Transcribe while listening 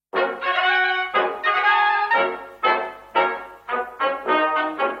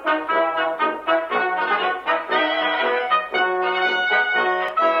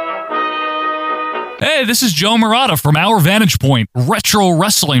Hey, this is Joe Murata from Our Vantage Point, Retro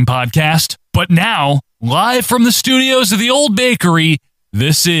Wrestling Podcast. But now, live from the studios of the Old Bakery,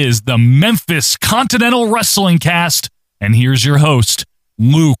 this is the Memphis Continental Wrestling Cast. And here's your host,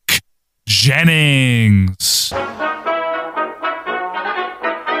 Luke Jennings.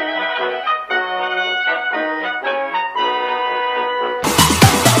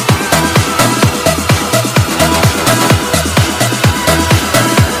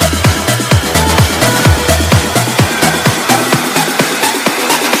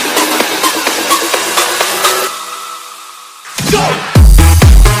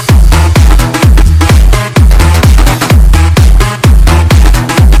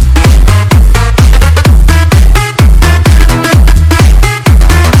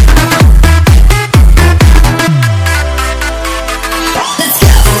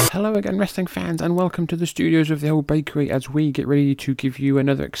 Hello again, wrestling fans, and welcome to the studios of the Old Bakery as we get ready to give you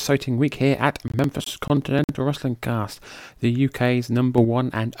another exciting week here at Memphis Continental Wrestling Cast, the UK's number one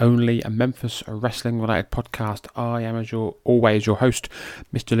and only Memphis wrestling-related podcast. I am, as always, your host,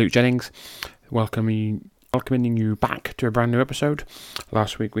 Mr. Luke Jennings, welcoming you back to a brand new episode.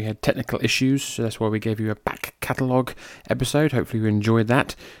 Last week we had technical issues, so that's why we gave you a back catalogue episode. Hopefully you enjoyed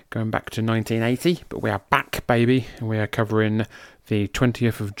that, going back to 1980, but we are back, baby, and we are covering the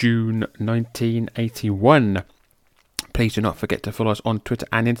 20th of June 1981. Please do not forget to follow us on Twitter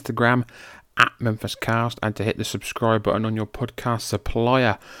and Instagram at MemphisCast, and to hit the subscribe button on your podcast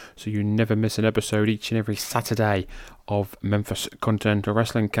supplier so you never miss an episode each and every Saturday of Memphis Continental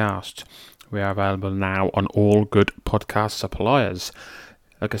Wrestling Cast. We are available now on all good podcast suppliers.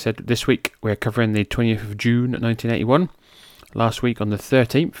 Like I said, this week we're covering the 20th of June 1981. Last week on the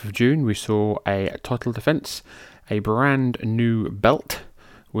 13th of June we saw a title defense. A brand new belt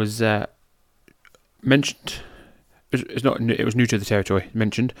was mentioned. It was new to the territory.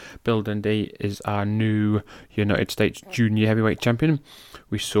 Mentioned. Bill Dundee is our new United States Junior Heavyweight Champion.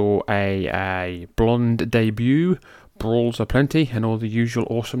 We saw a blonde debut, brawls aplenty, and all the usual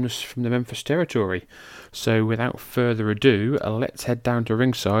awesomeness from the Memphis territory. So without further ado, let's head down to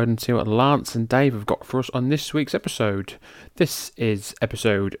ringside and see what Lance and Dave have got for us on this week's episode. This is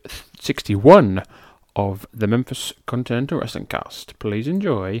episode 61 of the Memphis Continental Wrestling Cast. Please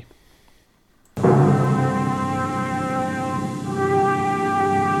enjoy.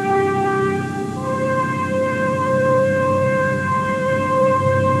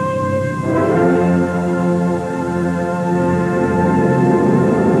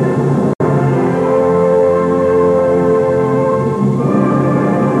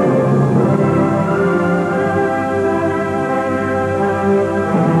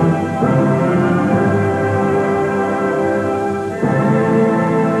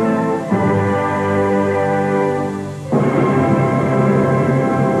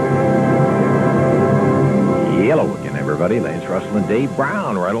 Dave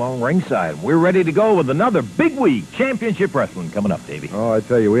Brown right along ringside. We're ready to go with another big week. Championship wrestling coming up, Davey. Oh, I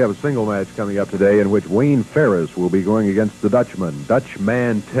tell you, we have a single match coming up today in which Wayne Ferris will be going against the Dutchman, Dutch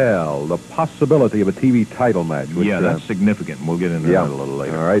Mantel. The possibility of a TV title match. Which, that's significant. We'll get into that a little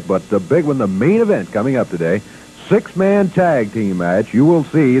later. All right, but the big one, the main event coming up today, six-man tag team match. You will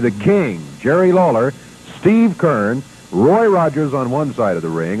see the King, Jerry Lawler, Steve Kern, Roy Rogers on one side of the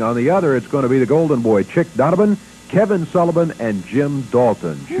ring. On the other, it's going to be the Golden Boy, Chick Donovan, Kevin Sullivan, and Jim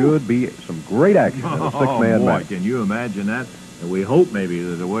Dalton. Should be some great action in a six-man match. Can you imagine that? And we hope maybe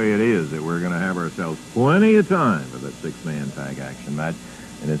that the way it is that we're going to have ourselves plenty of time for that six-man tag action match.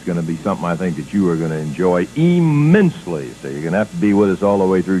 And it's going to be something I think that you are going to enjoy immensely. So you're going to have to be with us all the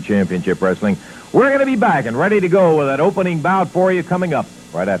way through Championship Wrestling. We're going to be back and ready to go with that opening bout for you coming up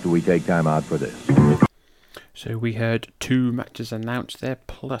right after we take time out for this. So we heard two matches announced there,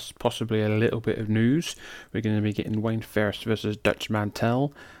 plus possibly a little bit of news. We're going to be getting Wayne Ferris versus Dutch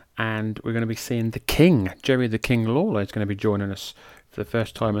Mantel, and we're going to be seeing the King, Jerry the King Lawler, is going to be joining us for the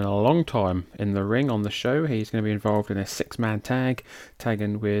first time in a long time in the ring on the show. He's going to be involved in a six-man tag,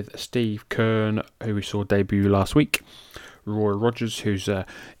 tagging with Steve Kern, who we saw debut last week. Roy Rogers, who's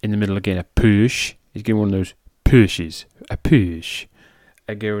in the middle again, a push. He's getting one of those pushes, a push.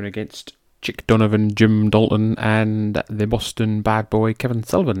 Going against Chick Donovan, Jim Dalton, and the Boston bad boy, Kevin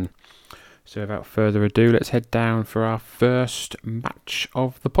Sullivan. So without further ado, let's head down for our first match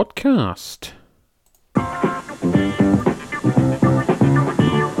of the podcast.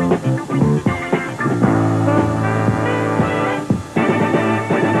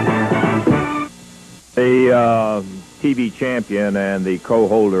 The TV champion and the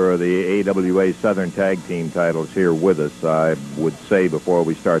co-holder of the AWA Southern Tag Team titles here with us. I would say before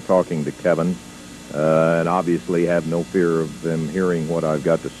we start talking to Kevin, and obviously have no fear of them hearing what I've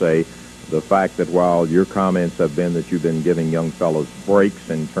got to say, the fact that while your comments have been that you've been giving young fellows breaks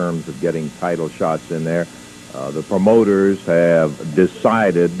in terms of getting title shots in there, the promoters have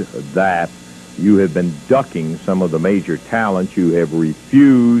decided that you have been ducking some of the major talent. You have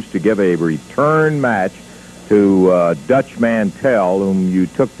refused to give a return match to Dutch Mantell, whom you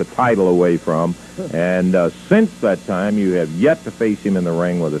took the title away from, and since that time you have yet to face him in the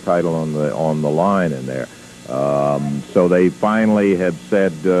ring with the title on the line in there. So they finally have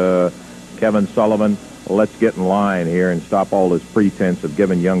said, Kevin Sullivan, let's get in line here and stop all this pretense of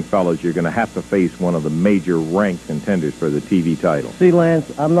giving young fellas. You're going to have to face one of the major ranked contenders for the TV title. See,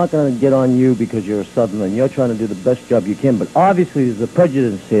 Lance, I'm not going to get on you because you're a Southerner. You're trying to do the best job you can, but obviously there's a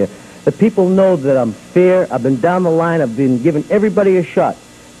prejudice here. The people know that I'm fair. I've been down the line. I've been giving everybody a shot.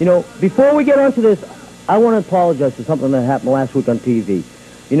 You know, before we get onto this, I want to apologize for something that happened last week on TV.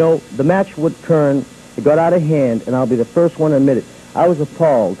 You know, the match with Kern, it got out of hand, and I'll be the first one to admit it. I was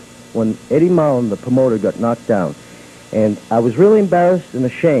appalled when Eddie Mullen, the promoter, got knocked down. And I was really embarrassed and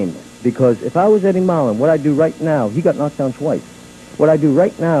ashamed, because if I was Eddie Mullen, what I do right now, he got knocked down twice. What I do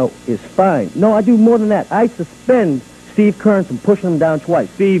right now is fine. No, I do more than that. I suspend Steve Kern from pushing him down twice.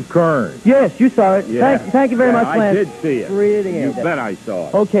 Steve Kern. Yes, you saw it. Yeah. Thank you very much, Lance. I did see it. You bet I saw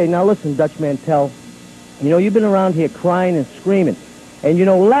it. Okay, now listen, Dutch Mantell. You know, you've been around here crying and screaming. And, you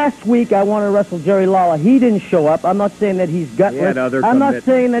know, last week I wanted to wrestle Jerry Lawler. He didn't show up. I'm not saying that he's gutless. I'm not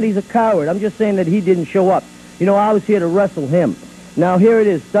saying that he's a coward. I'm just saying that he didn't show up. You know, I was here to wrestle him. Now, here it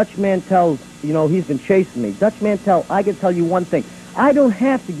is. Dutch Mantell's, you know, he's been chasing me. Dutch Mantell, I can tell you one thing. I don't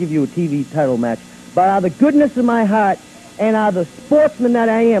have to give you a TV title match. But out of the goodness of my heart and out of the sportsman that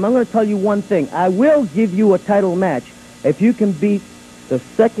I am, I'm going to tell you one thing. I will give you a title match if you can beat the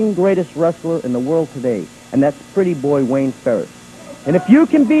second greatest wrestler in the world today, and that's pretty boy Wayne Ferris. And if you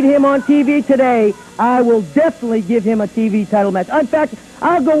can beat him on TV today, I will definitely give him a TV title match. In fact,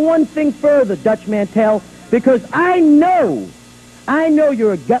 I'll go one thing further, Dutch Mantell, because I know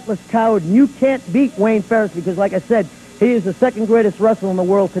you're a gutless coward and you can't beat Wayne Ferris because, like I said, he is the second greatest wrestler in the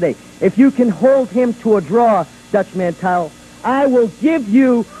world today. If you can hold him to a draw, Dutch Mantell, I will give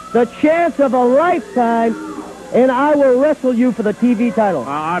you the chance of a lifetime, and I will wrestle you for the TV title.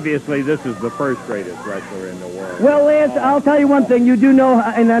 Obviously, this is the first greatest wrestler in the world. Well, Lance, I'll tell you one thing. You do know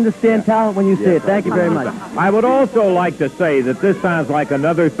and understand talent when you see it. Thank you very much. I would also like to say that this sounds like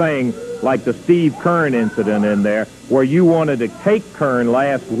another thing like the Steve Kern incident in there, where you wanted to take Kern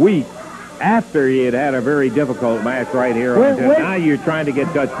last week after he had a very difficult match right here. Now you're trying to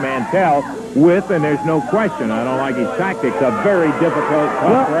get Dutch Mantell with, and there's no question, I don't like his tactics, a very difficult,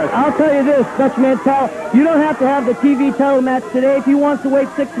 tough wrestler. I'll tell you this, Dutch Mantell, you don't have to have the TV title match today. If he wants to wait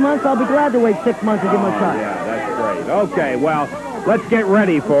 6 months, I'll be glad to wait 6 months and give him a shot. Yeah, that's great. Okay, well, let's get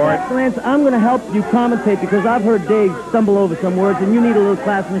ready for it. Lance, I'm going to help you commentate because I've heard Dave stumble over some words, and you need a little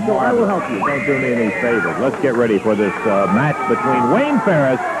class in the show. I will help you. Don't do me any favors. Let's get ready for this match between Wayne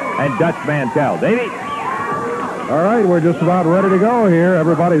Ferris and Dutch Mantell. Davey? All right, we're just about ready to go here.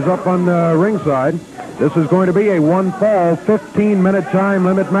 Everybody's up on ringside. This is going to be a one-fall, 15-minute time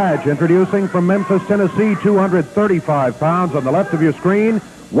limit match. Introducing from Memphis, Tennessee, 235 pounds on the left of your screen,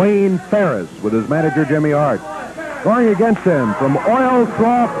 Wayne Ferris with his manager, Jimmy Hart. Going against him from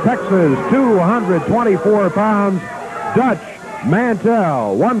Oilcloth, Texas, 224 pounds, Dutch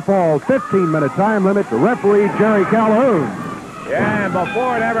Mantell. One fall, 15-minute time limit. The referee, Jerry Calhoun. Yeah,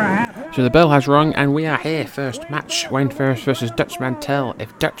 before it ever happened. So the bell has rung and we are here. First match, Wayne Ferris versus Dutch Mantell.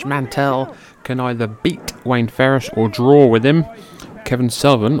 If Dutch Mantell can either beat Wayne Ferris or draw with him, Kevin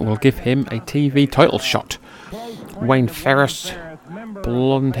Sullivan will give him a TV title shot. Wayne Ferris,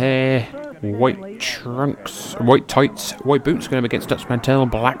 blonde hair, white trunks, white tights, white boots, going up against Dutch Mantell,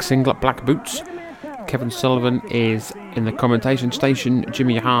 black singlet, black boots. Kevin Sullivan is in the commentation station.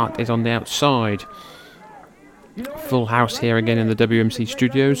 Jimmy Hart is on the outside. Full house here again in the WMC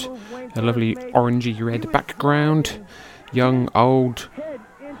studios. A lovely orangey red background. Young, old,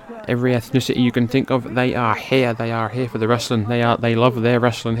 every ethnicity you can think of, they are here. They are here for the wrestling. They love their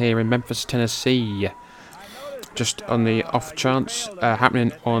wrestling here in Memphis, Tennessee. Just on the off chance,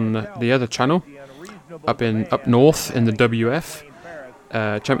 happening on the other channel, up north in the WF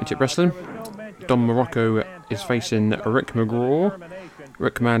Championship Wrestling. Don Morocco is facing Rick McGraw.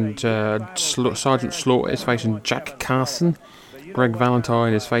 Rickman Sergeant Slaughter is facing Jack Carson. Greg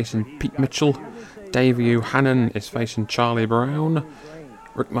Valentine is facing Pete Mitchell. Dave Yohannan is facing Charlie Brown.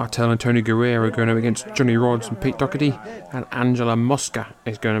 Rick Martel and Tony Guerrero are going up against Johnny Rodz and Pete Doherty. And Angela Mosca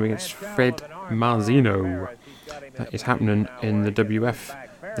is going up against Fred Marzino. That is happening in the WF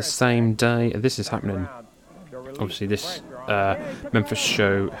the same day this is happening. Obviously this Memphis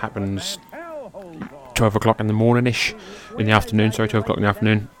show happens 12 o'clock in the morning-ish, in the afternoon, 12 o'clock in the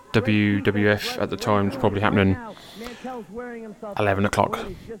afternoon. WWF at the time was probably happening 11 o'clock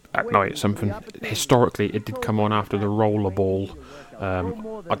at night, something. Historically, it did come on after the Rollerball.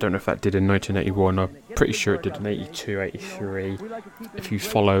 I don't know if that did in 1981. I'm pretty sure it did in 82, 83. If you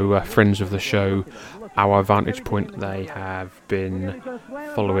follow friends of the show, Our Vantage Point, they have been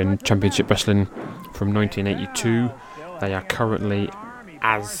following Championship Wrestling from 1982. They are currently,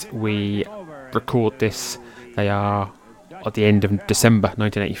 as we record this, they are at the end of December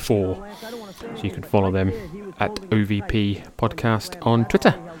 1984. So you can follow them at OVP Podcast on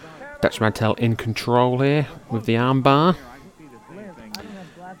Twitter. Dutch Mantell in control here with the armbar.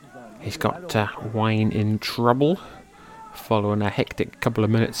 He's got Wayne in trouble following a hectic couple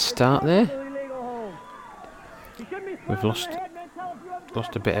of minutes start there. We've lost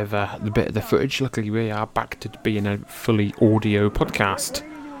a bit of the footage. Luckily, we are back to being a fully audio podcast.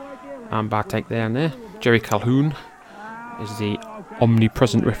 Armbar take down there. Jerry Calhoun is the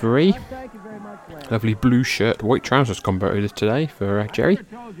omnipresent referee. Lovely blue shirt, white trousers combo today for Jerry.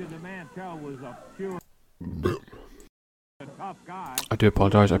 I do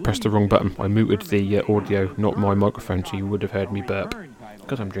apologise, I pressed the wrong button. I muted the audio, not my microphone, so you would have heard me burp.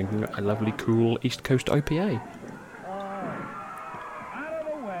 Because I'm drinking a lovely cool East Coast IPA.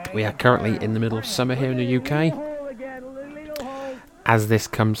 We are currently in the middle of summer here in the UK. As this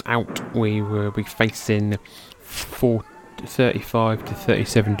comes out, we will be facing 35 to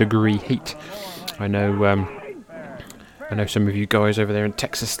 37 degree heat. I know some of you guys over there in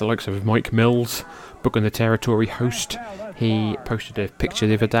Texas, the likes of Mike Mills, Booking the Territory host. He posted a picture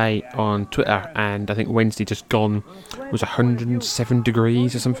the other day on Twitter, and I think Wednesday just gone was 107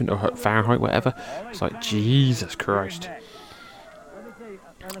 degrees or something, or Fahrenheit, whatever. It's like, Jesus Christ.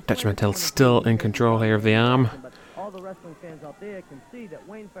 Dutch Mantell still in control here of the arm.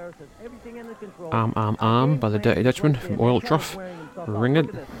 Arm by the Dirty Dutchman from Oil Trough. Ring it.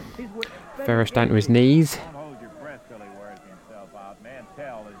 Ferris down to his knees.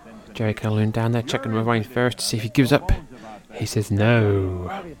 Jerry Calhoun down there checking with Wayne Ferris to see if he gives up. He says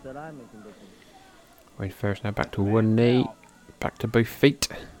no. Wayne Ferris now back to one knee, back to both feet.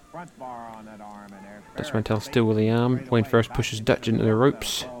 Dutch Mantell still with the arm. Wayne Ferris pushes Dutch into the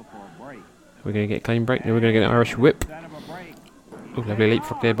ropes. We're going to get a clean break. Now we're going to get an Irish whip. Oh, lovely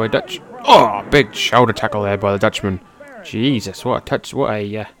leapfrog there by Dutch. Oh, big shoulder tackle there by the Dutchman. Jesus, what a touch! What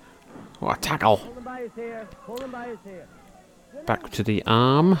a tackle! Back to the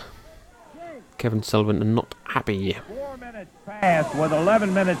arm. Kevin Sullivan not happy. 4 minutes past with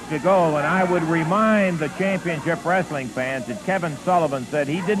 11 minutes to go, and I would remind the Championship Wrestling fans that Kevin Sullivan said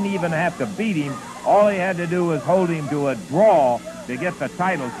he didn't even have to beat him. All he had to do was hold him to a draw to get the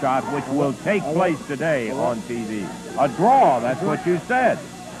title shot, which will take place today on TV. A draw, that's what you said.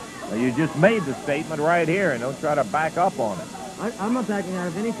 You just made the statement right here, and don't try to back up on it. I'm not backing out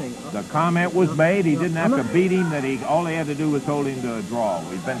of anything. The comment was made. He didn't have to beat him. All he had to do was hold him to a draw.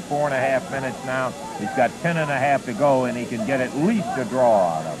 We've been 4.5 minutes now. He's got 10.5 to go, and he can get at least a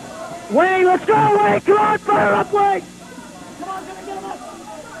draw out of it. Wayne, let's go, Wayne! Come on, fire up, Wayne! Come on, get him up!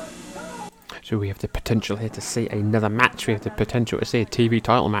 So we have the potential here to see another match. We have the potential to see a TV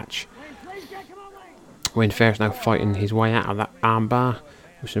title match. Wayne Ferris now fighting his way out of that armbar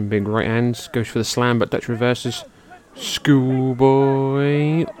with some big right hands. Goes for the slam, but Dutch reverses.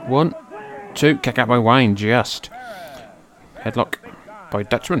 Schoolboy. 1, 2. Kick out by Wayne. Just. Headlock by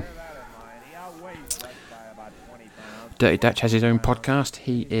Dutchman. Dirty Dutch has his own podcast.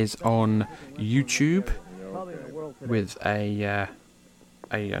 He is on YouTube with a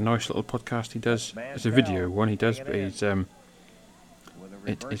nice little podcast he does. It's a video one he does, but he's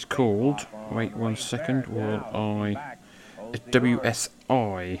it is called, wait 1 second while it's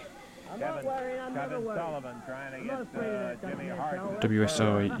WSI.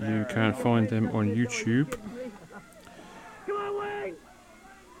 WSI, you can find them on YouTube.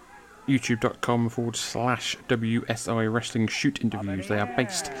 youtube.com/WSI Wrestling Shoot Interviews. They are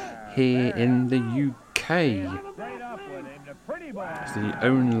based here in the UK. It's the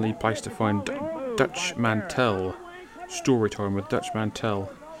only place to find Dutch Mantell. Storytime with Dutch Mantell.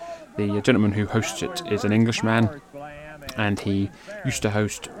 The gentleman who hosts it is an Englishman, and he used to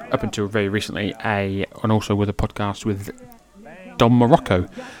host, up until very recently, and also with a podcast with Don Morocco.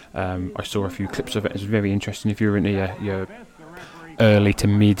 I saw a few clips of it. It's very interesting if you're into your early to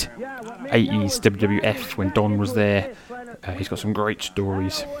mid 80s WWF when Don was there. He's got some great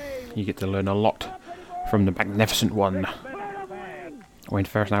stories. You get to learn a lot from the Magnificent One. Wayne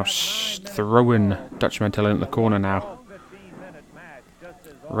Ferris now throwing Dutch Mantell into the corner now.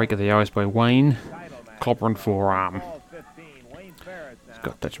 Rake of the eyes by Wayne. Clobber and forearm. He's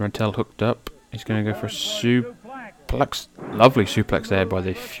got Dutch Mantell hooked up. He's going to go for a suplex. suplex. Lovely suplex there by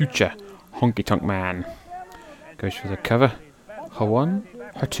the future Honky Tonk Man. Goes for the cover. Her 1,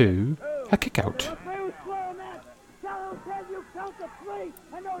 her 2, her kick out.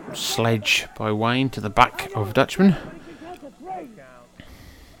 Sledge by Wayne to the back of Dutchman.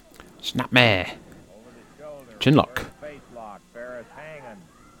 Snapmare. Chinlock.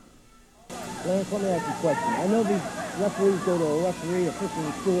 Lance, let me ask you a question. I know these referees go to a referee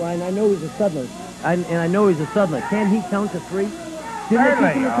official school, and I know he's a Southerner. And I know he's a Southerner. Can he count to 3? Didn't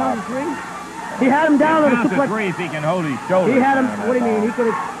they teach him to count to 3? He had him down on the suplex. 3 if he can hold his shoulders. He had him. What do you mean? He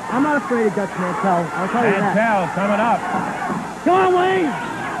could have. I'm not afraid of Dutch Mantell. I'll tell you that. Mantell coming up. Come on, Wayne.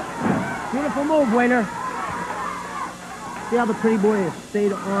 Beautiful move, Wayner. See how the pretty boy has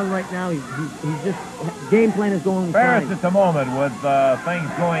stayed on right now. He's just game plan is going Ferris fine. at the moment with things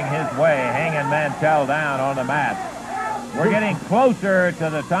going his way, hanging Mantell down on the mat. We're getting closer to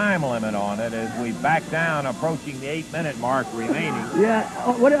the time limit on it as we back down, approaching the 8-minute mark remaining. Yeah,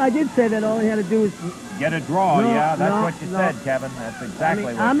 what I did say that all he had to do is get a draw. No, yeah, that's no, what you no. said, Kevin. That's exactly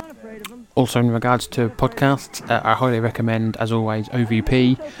what. I'm not afraid of him. Also, in regards to podcasts, I highly recommend, as always,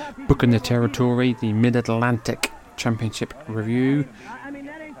 OVP, Booking the Territory, the Mid-Atlantic Championship Review,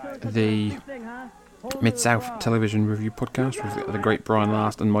 the Mid-South Television Review Podcast with the great Brian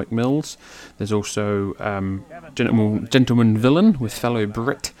Last and Mike Mills. There's also Gentleman Villain with fellow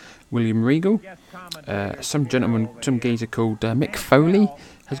Brit William Regal. Some geezer called Mick Foley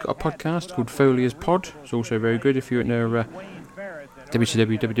has got a podcast called Foley's Pod. It's also very good if you're into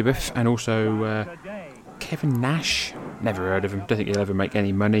WCW, WWF, and also Kevin Nash. Never heard of him. Don't think he'll ever make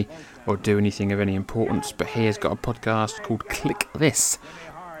any money or do anything of any importance. But he has got a podcast called Click This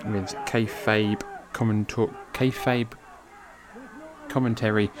with kayfabe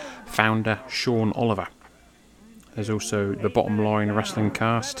commentary founder Sean Oliver. There's also the Bottom Line Wrestling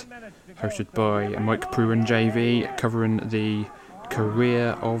Cast, hosted by Mike Pruin JV, covering the career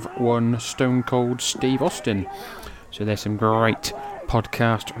of one Stone Cold Steve Austin. So there's some great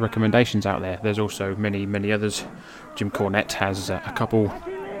podcast recommendations out there. There's also many others. Jim Cornette has a couple.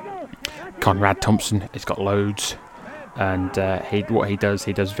 Conrad Thompson has got loads, and what he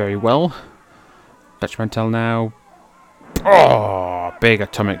does very well. Dutch Mantell now. Oh, big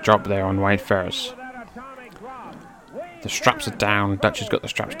atomic drop there on Wade Ferris. The straps are down. Dutch has got the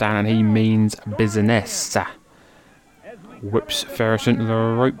straps down, and he means business. Whips Ferris into the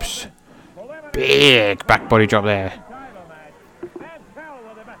ropes. Big back body drop there.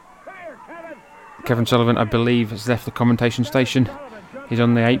 Kevin Sullivan, I believe, has left the commentation station. He's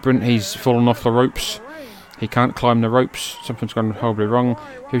on the apron. He's fallen off the ropes. He can't climb the ropes. Something's gone horribly wrong.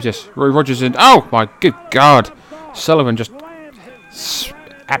 Who's this? Roy Rogers in. Oh, my good God. Sullivan just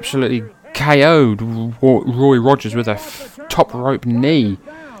absolutely KO'd Roy Rogers with a top rope knee.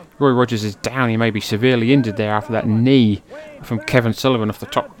 Roy Rogers is down. He may be severely injured there after that knee from Kevin Sullivan off the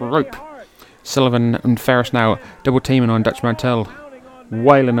top rope. Sullivan and Ferris now double teaming on Dutch Mantell.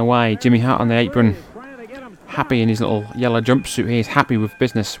 Wailing away. Jimmy Hart on the apron. Happy in his little yellow jumpsuit. He is happy with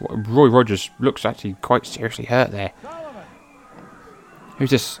business. Roy Rogers looks actually quite seriously hurt there.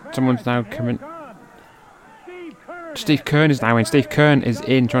 Who's this? Someone's now coming. Steve Kern is now in. Steve Kern is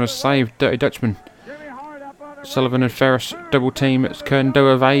in trying to save Dirty Dutchman. Sullivan and Ferris double team. It's Kern do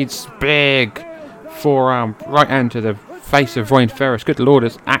evades. Big forearm right hand to the face of Ryan Ferris. Good lord,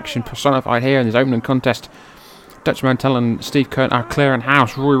 it's action personified here in this opening contest. Dutch Mantell and Steve Kern are clearing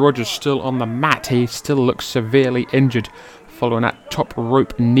house. Roy Rogers still on the mat. He still looks severely injured following that top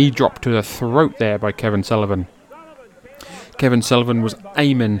rope knee drop to the throat there by Kevin Sullivan. Kevin Sullivan was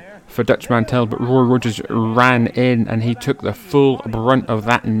aiming for Dutch Mantell, but Roy Rogers ran in and he took the full brunt of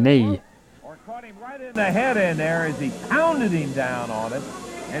that knee. Caught him right in the head in there as he pounded him down on it,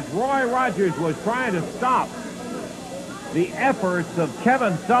 as Roy Rogers was trying to stop the efforts of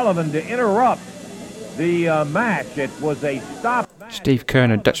Kevin Sullivan to interrupt the match. It was a stop match. Steve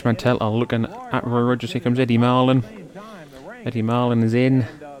Kern and Dutch Mantell are looking at Roy Rogers. Here comes Eddie Marlin. Eddie Marlin is in.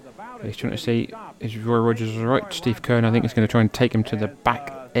 He's trying to see is Roy Rogers right. Steve Kern, I think, is going to try and take him to the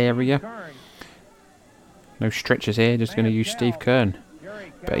back area. No stretchers here, just going to use Steve Kern.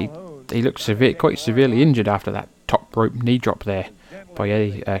 But he looks quite severely injured after that top rope knee drop there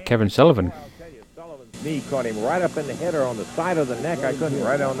by Kevin Sullivan. Knee caught him right up in the head or on the side of the neck. I couldn't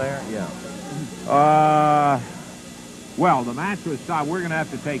right on there. Yeah. Well, the match was stopped. We're going to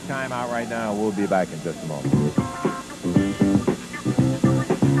have to take time out right now. We'll be back in just a moment.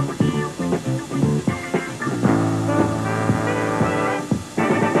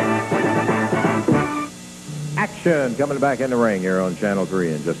 Action coming back in the ring here on Channel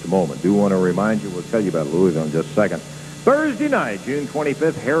 3 in just a moment. Do want to remind you, we'll tell you about Louisville in just a second. Thursday night, June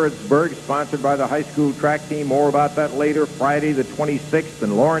 25th, Harrodsburg, sponsored by the high school track team. More about that later. Friday the 26th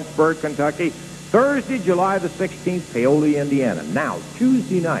in Lawrenceburg, Kentucky. Thursday, July the 16th, Paoli, Indiana. Now,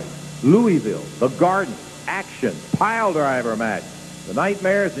 Tuesday night, Louisville, the Garden, action, pile driver match. The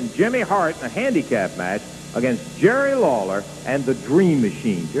Nightmares and Jimmy Hart in a handicap match against Jerry Lawler and the Dream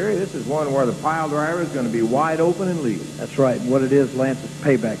Machine. Jerry, this is one where the pile driver is going to be wide open and legal. That's right. And what it is, Lance, is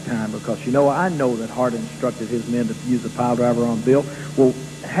payback time because, you know, I know that Hart instructed his men to use the pile driver on Bill. Well,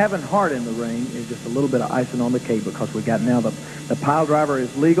 having Hart in the ring is just a little bit of icing on the cake because we got now the pile driver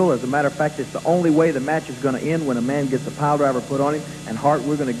is legal. As a matter of fact, it's the only way the match is going to end when a man gets a pile driver put on him. And Hart,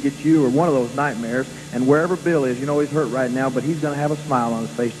 we're going to get you or one of those Nightmares. And wherever Bill is, you know he's hurt right now, but he's going to have a smile on his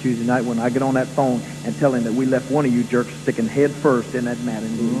face Tuesday night when I get on that phone and tell him that we left one of you jerks sticking head first in that mat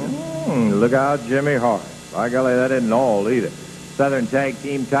in Louisville. Look out, Jimmy Hart. By golly, that isn't all either. Southern Tag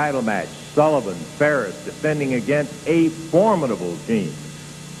Team title match. Sullivan, Ferris defending against a formidable team.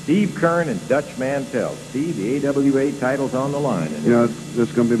 Steve Kern and Dutch Mantell. Steve, the AWA title's on the line. You know, this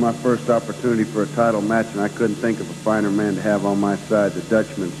is going to be my first opportunity for a title match, and I couldn't think of a finer man to have on my side, the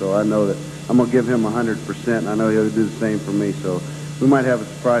Dutchman. So I know that I'm going to give him 100%, and I know he'll do the same for me. So we might have a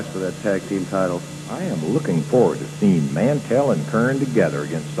surprise for that tag team title. I am looking forward to seeing Mantell and Kern together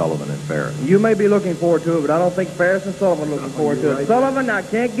against Sullivan and Ferris. You may be looking forward to it, but I don't think Ferris and Sullivan are looking forward to it. Sullivan, I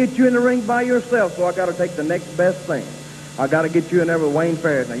can't get you in the ring by yourself, so I got to take the next best thing. I got to get you in there with Wayne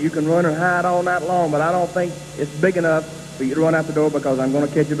Ferris. Now, you can run and hide all night long, but I don't think it's big enough for you to run out the door because I'm going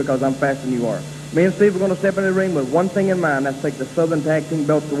to catch you because I'm faster than you are. Me and Steve are going to step in the ring with one thing in mind. That's take the Southern Tag Team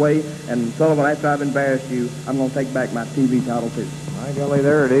belts away. And Sullivan, after I've embarrassed you, I'm going to take back my TV title, too. My golly,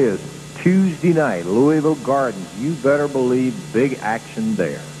 there it is. Tuesday night, Louisville Gardens. You better believe big action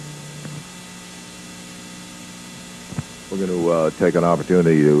there. We're going to take an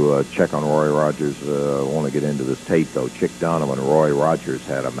opportunity to check on Roy Rogers. I want to get into this tape, though. Chick Donovan and Roy Rogers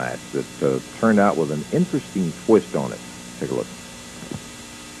had a match that turned out with an interesting twist on it. Take a look.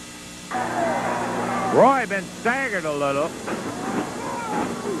 Roy been staggered a little.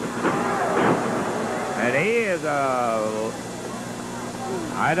 And he is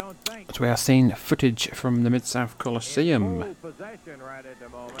I don't think. So we are seeing footage from the Mid-South Coliseum.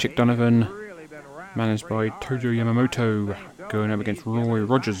 Chick Donovan, managed by Tojo Yamamoto, going up against Roy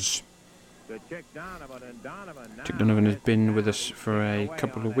Rogers. Chick Donovan has been with us for a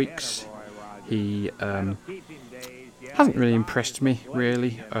couple of weeks. He hasn't really impressed me,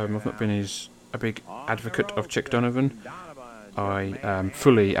 really. I've not been a big advocate of Chick Donovan. I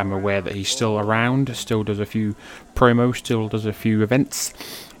fully am aware that he's still around, still does a few promos, still does a few events.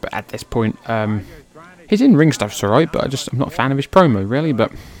 But at this point, his in-ring stuff's alright, but I'm not a fan of his promo, really.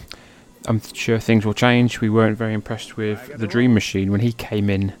 But I'm sure things will change. We weren't very impressed with the Dream Machine when he came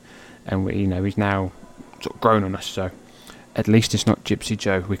in, and he's now sort of grown on us. So at least it's not Gypsy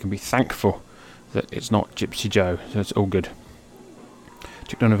Joe. We can be thankful that it's not Gypsy Joe. So it's all good.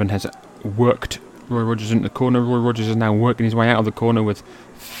 Chick Donovan has worked Roy Rogers into the corner. Roy Rogers is now working his way out of the corner with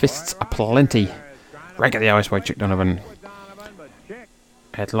fists aplenty. Right at the ice by Chick Donovan.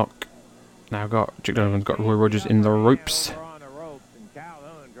 Headlock. Now Chick Donovan's got Roy Rogers in the ropes.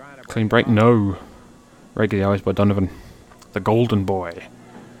 Clean break, no. Right at the eyes by Donovan. The golden boy.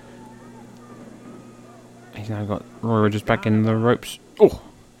 He's now got Roy Rogers back in the ropes. Oh!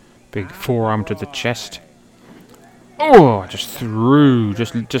 Big forearm to the chest. Oh! Just threw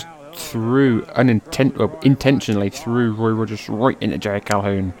intentionally threw Roy Rogers right into Jerry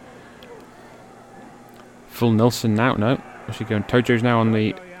Calhoun. Full Nelson now. No. What's he going? Tojo's now on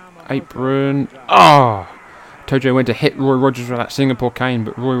the apron. Oh! Tojo went to hit Roy Rogers with that Singapore cane,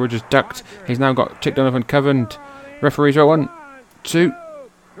 but Roy Rogers ducked. He's now got Chick Donovan covered. Referees are 1, 2,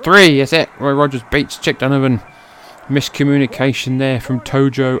 3. That's it. Roy Rogers beats Chick Donovan. Miscommunication there from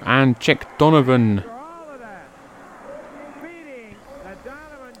Tojo and Chick Donovan.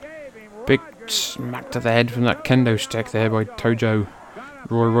 Big smack to the head from that kendo stick there by Tojo.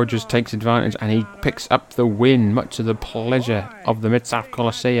 Roy Rogers takes advantage and he picks up the win, much to the pleasure of the Mid-South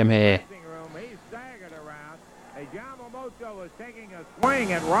Coliseum here. Yamamoto is taking a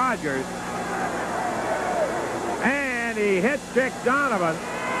swing at Rogers, and he hits Chick Donovan.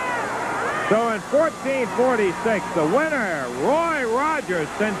 So in 14:46, the winner, Roy Rogers,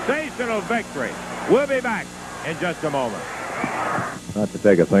 sensational victory. We'll be back in just a moment. Not to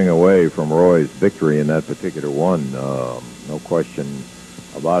take a thing away from Roy's victory in that particular one, no question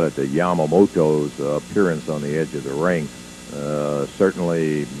about it. Yamamoto's appearance on the edge of the ring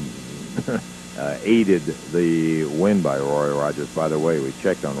certainly aided the win by Roy Rogers. By the way, we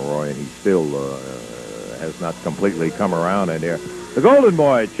checked on Roy, and he still has not completely come around in here. The Golden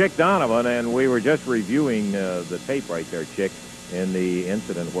Boy, Chick Donovan, and we were just reviewing the tape right there, Chick, in the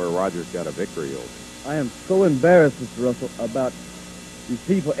incident where Rogers got a victory over. I am so embarrassed, Mr. Russell, about these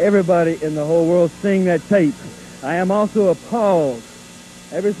people, everybody in the whole world seeing that tape. I am also appalled.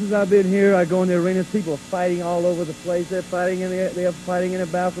 Ever since I've been here, I go in the arenas, people are fighting all over the place. They're fighting they're fighting in the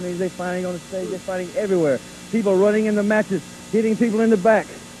balconies, they're fighting on the stage, they're fighting everywhere. People running in the matches, hitting people in the back.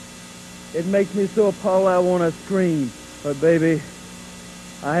 It makes me so appalled I want to scream. But baby,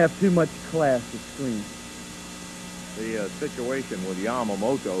 I have too much class to scream. The situation with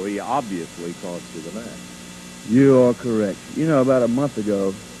Yamamoto, he obviously cost you the match. You are correct. You know, about a month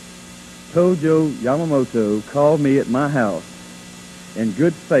ago, Tojo Yamamoto called me at my house in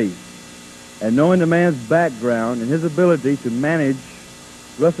good faith, and knowing the man's background and his ability to manage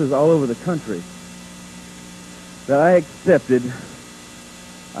wrestlers all over the country, that I accepted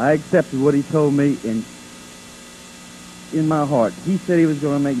what he told me in my heart. He said he was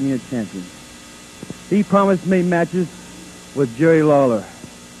going to make me a champion. He promised me matches with Jerry Lawler,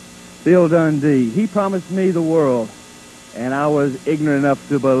 Bill Dundee. He promised me the world, and I was ignorant enough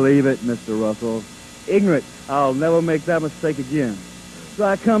to believe it, Mr. Russell. Ignorant. I'll never make that mistake again. So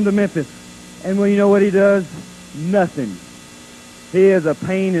I come to Memphis, and well, you know what he does? Nothing. He is a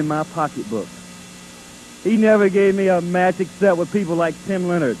pain in my pocketbook. He never gave me a match except with people like Tim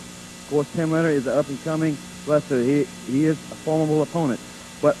Leonard. Of course, Tim Leonard is an up-and-coming wrestler. He is a formidable opponent.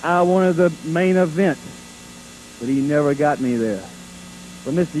 But I wanted the main event, but he never got me there.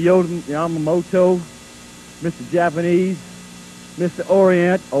 But Mr. Yamamoto, Mr. Japanese, Mr.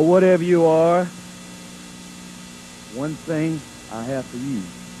 Orient, or whatever you are, one thing I have for you.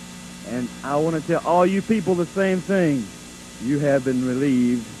 And I want to tell all you people the same thing. You have been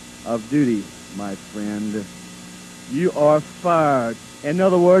relieved of duty, my friend. You are fired. In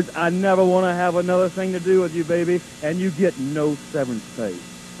other words, I never want to have another thing to do with you, baby, and you get no severance pay.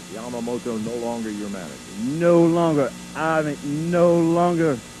 Yamamoto no longer your manager. No longer. I mean, no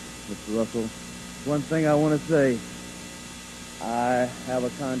longer, Mr. Russell. One thing I want to say, I have a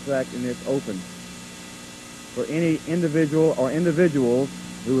contract and it's open for any individual or individuals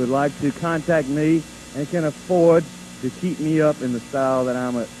who would like to contact me and can afford to keep me up in the style that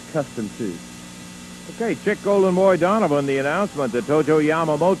I'm accustomed to. Okay, Chick Golden Boy Donovan, the announcement that Tojo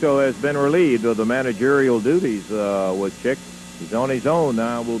Yamamoto has been relieved of the managerial duties with Chick. He's on his own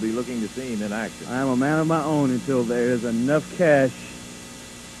now. We'll be looking to see him in action. I am a man of my own until there is enough cash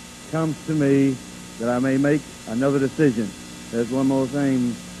comes to me that I may make another decision. There's one more thing,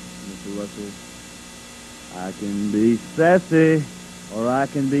 Mr. Russell. I can be sassy or I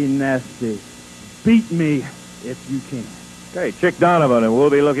can be nasty. Beat me if you can. Okay, Chick Donovan, and we'll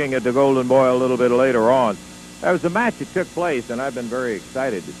be looking at the Golden Boy a little bit later on. There was a match that took place, and I've been very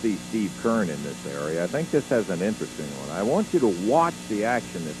excited to see Steve Keirn in this area. I think this has an interesting one. I want you to watch the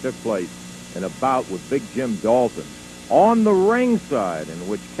action that took place in a bout with Big Jim Dalton on the ringside, in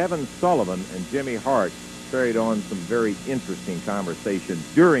which Kevin Sullivan and Jimmy Hart carried on some very interesting conversation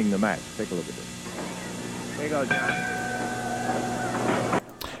during the match. Take a look at this. There you go, John.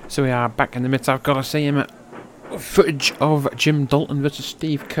 So we are back in the Mid-South Coliseum. Footage of Jim Dalton versus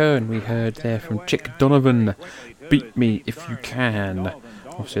Steve Keirn. We heard there from Chick Donovan, "Beat me if you can."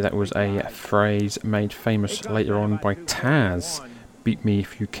 Obviously that was a phrase made famous later on by Taz. "Beat me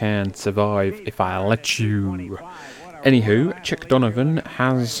if you can, survive if I let you." Anywho, Chick Donovan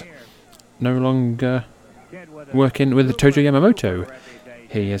has no longer working with Tojo Yamamoto.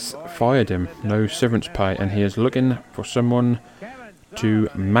 He has fired him, no severance pay, and he is looking for someone to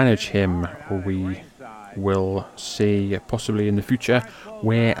manage him. We will see possibly in the future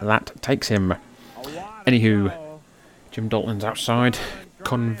where that takes him. Anywho, Jim Dalton's outside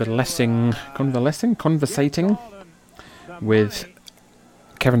conversating with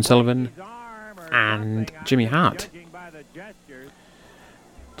Kevin Sullivan and Jimmy Hart.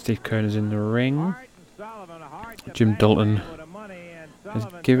 Steve Keirn is in the ring. Jim Dalton has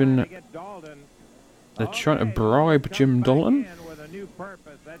given... They're trying to bribe Jim Dalton.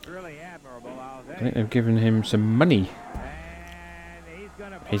 I think they've given him some money.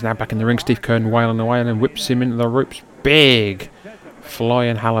 He's now back in the ring. Steve Keirn wailing away and then whips him into the ropes. Big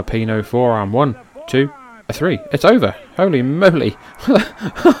flying jalapeno forearm. 1, 2, 3. It's over. Holy moly.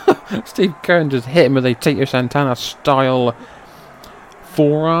 Steve Keirn just hit him with a Tito Santana style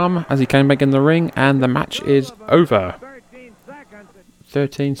forearm as he came back in the ring, and the match is over.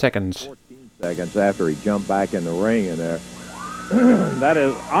 13 seconds. 14 seconds after he jumped back in the ring in there. That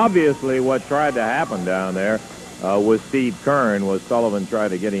is obviously what tried to happen down there with Steve Keirn, was Sullivan tried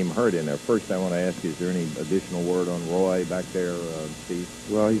to get him hurt in there. First, I want to ask you, is there any additional word on Roy back there, Steve?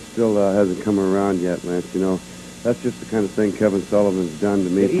 Well, he still hasn't come around yet, Lance. You know, That's just the kind of thing Kevin Sullivan's done to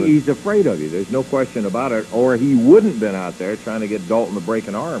me. He's afraid of you. There's no question about it. Or he wouldn't been out there trying to get Dalton to break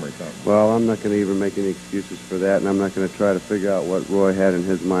an arm or something. Well, I'm not going to even make any excuses for that, and I'm not going to try to figure out what Roy had in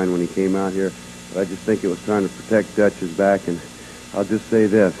his mind when he came out here. But I just think it was trying to protect Dutch's back, and I'll just say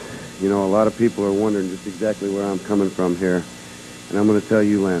this. You know, a lot of people are wondering just exactly where I'm coming from here. And I'm going to tell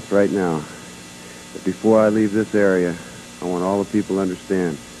you, Lance, right now, that before I leave this area, I want all the people to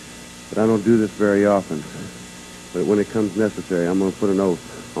understand that I don't do this very often. But when it comes necessary, I'm going to put an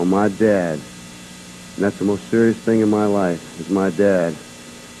oath on my dad. And that's the most serious thing in my life, is my dad,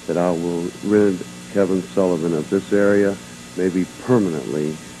 that I will rid Kevin Sullivan of this area, maybe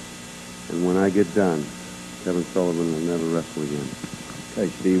permanently. And when I get done, Kevin Sullivan will never wrestle again. Hey,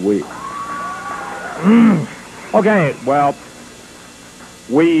 Steve, Okay, well,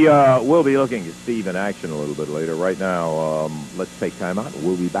 we will be looking at Steve in action a little bit later. Right now, let's take time out.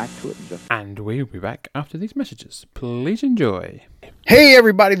 We'll be back to it in just... And we'll be back after these messages. Please enjoy. Hey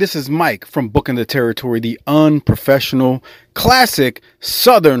everybody, this is Mike from Booking the Territory, the unprofessional, classic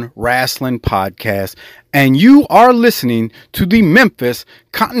Southern wrestling podcast. And you are listening to the Memphis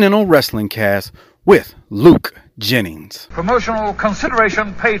Continental Wrestling Cast with Luke Jennings. Promotional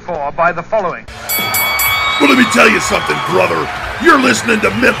consideration paid for by the following. Well, let me tell you something, brother. You're listening to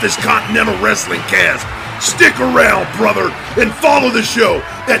Memphis Continental Wrestling Cast. Stick around, brother, and follow the show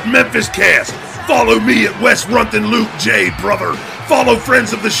at Memphis Cast. Follow me at West Runthin Luke J, brother. Follow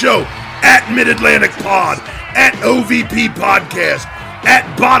friends of the show at Mid-Atlantic Pod, at OVP Podcast,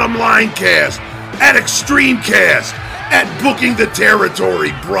 at Bottom Line Cast, at Extreme Cast, at Booking the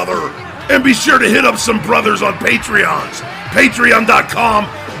Territory, brother. And be sure to hit up some brothers on Patreons.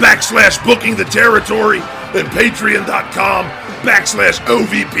 Patreon.com/Booking the Territory and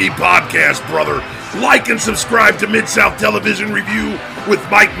Patreon.com/OVP Podcast, brother. Like and subscribe to Mid-South Television Review with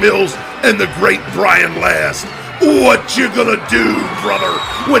Mike Mills and the great Brian Last. What you gonna do, brother,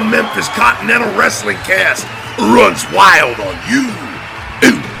 when Memphis Continental Wrestling Cast runs wild on you?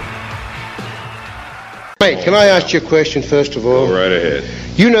 Ooh. Mate, can I ask you a question first of all? Go right ahead.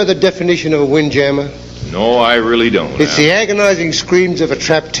 You know the definition of a windjammer? No, I really don't. It's the agonizing screams of a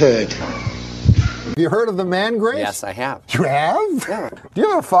trapped turd. Have you heard of the man grate? Yes, I have. You have? Yeah. Do you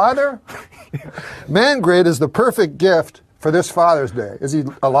have a father? Man grate is the perfect gift for this Father's Day. Is he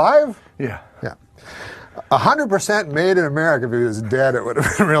alive? Yeah. Yeah. 100% made in America. If he was dead, it would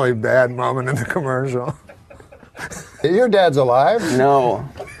have been a really bad moment in the commercial. Your dad's alive? No.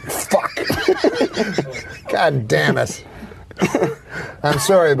 Fuck. God damn it. I'm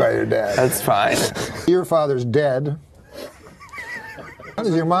sorry about your dad. That's fine. Your father's dead.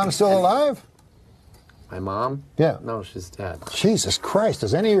 Is your mom still alive? My mom? Yeah. No, she's dead. Jesus Christ,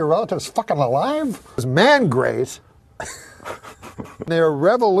 is any of your relatives fucking alive? It was man grate. They are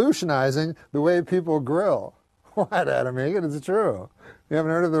revolutionizing the way people grill. What, Adam Egan? It's true. You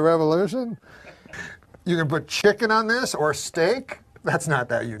haven't heard of the revolution? You can put chicken on this or steak. That's not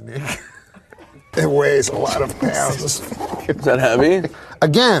that unique. It weighs a lot of pounds. Is that heavy?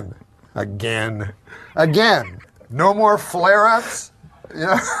 Again. No more flare-ups.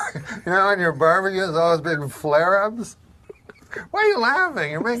 You know, in your barbecue, there's always been flare-ups. Why are you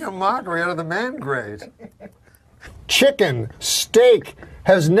laughing? You're making a mockery out of the man grate. Chicken, steak,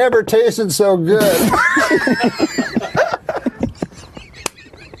 has never tasted so good.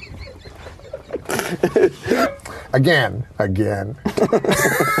 Again.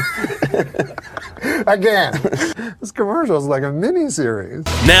 This commercial is like a mini-series.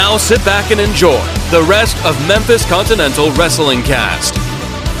 Now sit back and enjoy the rest of Memphis Continental Wrestling Cast.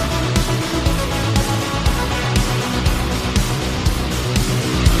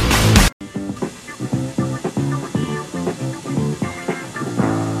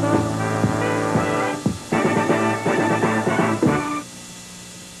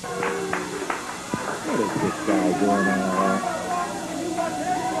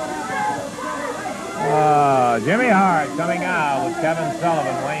 Jimmy Hart coming out with Kevin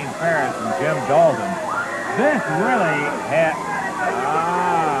Sullivan, Wayne Ferris, and Jim Dalton. This really had...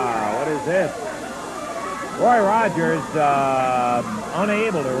 what is this? Roy Rogers,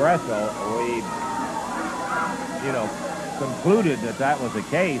 unable to wrestle. We, concluded that was the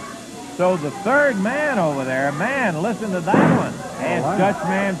case. So the third man over there, listen to that one. And Dutch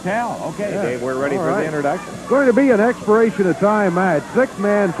Mantell. Okay, Yeah. Dave, we're ready for the introduction. It's going to be an expiration of time match,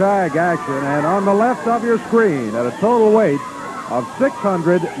 6-man tag action, and on the left of your screen, at a total weight of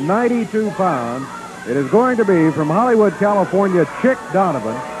 692 pounds, it is going to be from Hollywood, California, Chick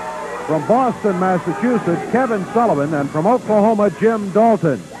Donovan, from Boston, Massachusetts, Kevin Sullivan, and from Oklahoma, Jim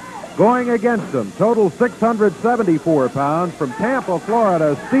Dalton. Going against them, total 674 pounds, from Tampa,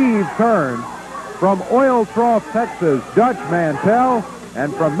 Florida, Steve Kern, from Oil Trough, Texas, Dutch Mantell.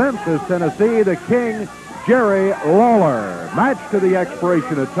 And from Memphis, Tennessee, the King, Jerry Lawler. Match to the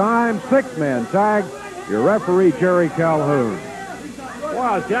expiration of time, 6-man tag. Your referee, Jerry Calhoun. Well,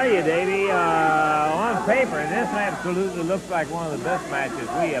 I'll tell you, Davey, on paper, this absolutely looks like one of the best matches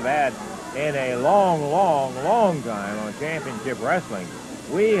we have had in a long time on championship wrestling.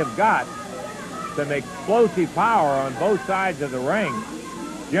 We have got some explosive power on both sides of the ring.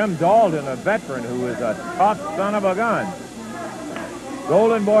 Jim Dalton, a veteran who is a tough son of a gun.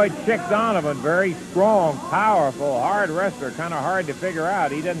 Golden Boy Chick Donovan, very strong, powerful, hard wrestler, kind of hard to figure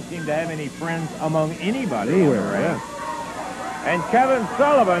out. He doesn't seem to have any friends among anybody in the ring. Yeah. And Kevin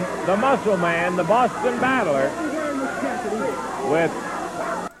Sullivan, the muscle man, the Boston Battler, with...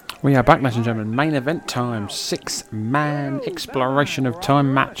 We are back, ladies and gentlemen. Main event time. 6-man exploration of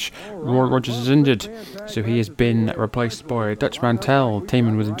time match. Roy Rogers is injured, so he has been replaced by Dutch Mantell,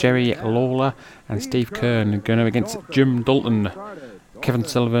 teaming with Jerry Lawler and Steve Kern, going up against Jim Dalton, Kevin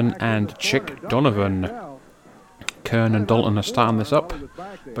Sullivan and Chick Donovan. Kern and Dalton are starting this up.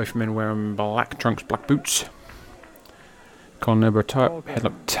 Both men wearing black trunks, black boots. Colin Noble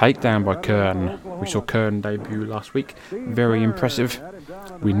headlock takedown by Kern. We saw Kern debut last week. Very impressive.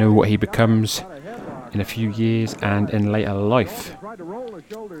 We know what he becomes in a few years and in later life.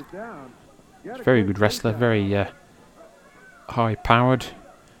 He's a very good wrestler, very high powered,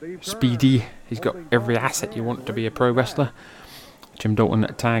 speedy. He's got every asset you want to be a pro wrestler. Jim Dalton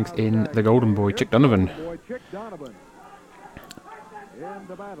tags in the Golden Boy, Chick Donovan.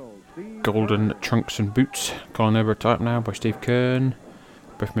 Golden trunks and boots. Colin over type now by Steve Kern.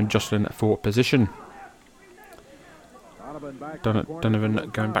 Both men jostling for position.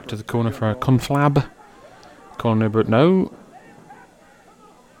 Donovan going back to the corner for a conflab. Colin over no.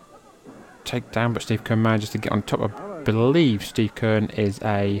 Take down, but Steve Kern manages to get on top. I believe Steve Kern is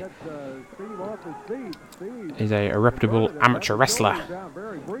a reputable amateur wrestler.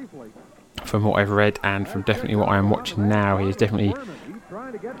 From what I've read and from definitely what I am watching now, he is definitely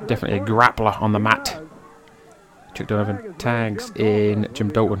a grappler on the mat. Chuck Donovan tags in Jim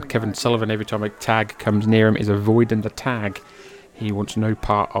Dalton. Kevin Sullivan, every time a tag comes near him, is avoiding the tag. He wants no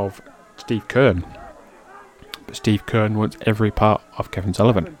part of Steve Kern. But Steve Kern wants every part of Kevin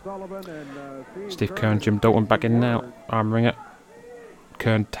Sullivan. Steve Kern, Jim Dalton back in now. Arm ringer.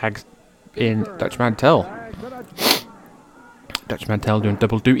 Kern tags in Dutch Mantell. Dutch Mantell doing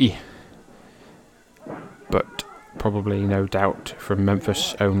double duty. But probably, no doubt, from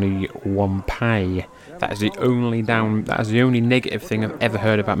Memphis, only one pay. That is the only negative thing I've ever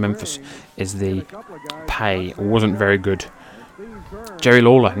heard about Memphis, is the pay. It wasn't very good. Jerry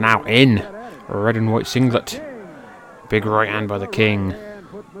Lawler now in red and white singlet. Big right hand by the King.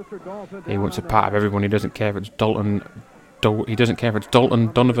 He wants a part of everyone. He doesn't care if it's Dalton. He doesn't care if it's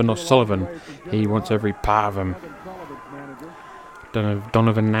Dalton, Donovan, or Sullivan. He wants every part of them.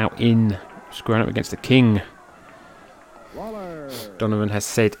 Donovan now in, squaring up against the King. Donovan has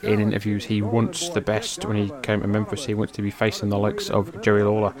said in interviews he wants the best when he came to Memphis. He wants to be facing the likes of Jerry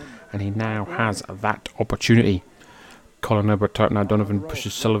Lawler, and he now has that opportunity. Colin over type now. Donovan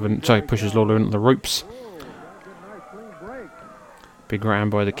pushes Lawler into the ropes. Big right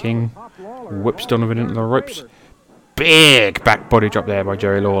hand by the King. Whips Donovan into the ropes. Big back body drop there by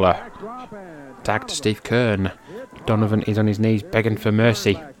Jerry Lawler. Tag to Steve Kern. Donovan is on his knees begging for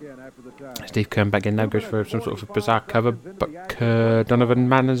mercy. Steve Kern back in now, goes for some sort of a bizarre cover, but Donovan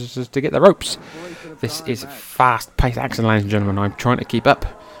manages to get the ropes. This is fast-paced action, ladies and gentlemen. I'm trying to keep up.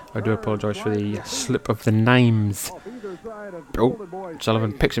 I do apologise for the slip of the names. Oh,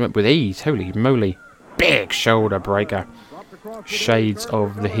 Sullivan picks him up with ease. Holy moly. Big shoulder breaker. Shades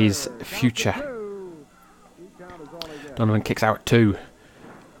of his future. Donovan kicks out at 2.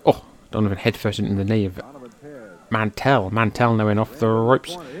 Oh, Donovan head first into the knee of Mantell. Mantell now in off the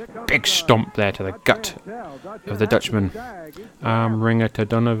ropes. Big stomp there to the gut of the Dutchman. Arm ringer to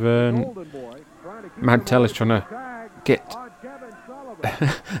Donovan. Mantell is trying to get...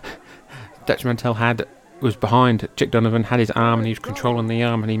 Dutch Mantell was behind Chick Donovan, had his arm, and he was controlling the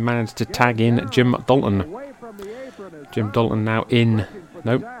arm, and he managed to tag in Jim Dalton. Jim Dalton now in.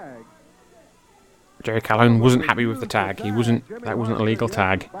 Nope. Jerry Calhoun wasn't happy with the tag. That wasn't a legal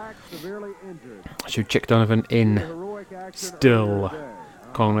tag. So Chick Donovan in. Still.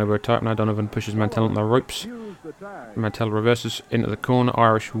 Colin over type now. Donovan pushes Mantell on the ropes. Mantell reverses into the corner.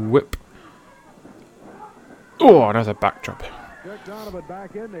 Irish whip. Oh, another backdrop.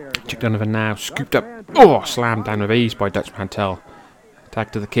 Chick Donovan now scooped up. Oh, slammed down with ease by Dutch Mantell.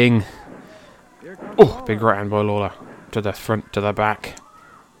 Tag to the King. Oh, big right hand by Lawler. To the front, to the back.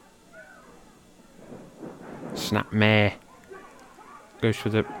 Snap mare. Goes for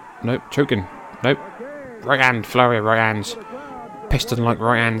the... Nope, choking. Nope. Right hand, flurry of right hands. Piston-like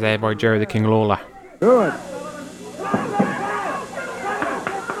right hand there by Jerry the King Lawler. Good.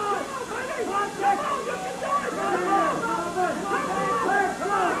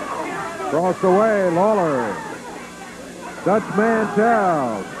 Across the way, Lawler. Dutch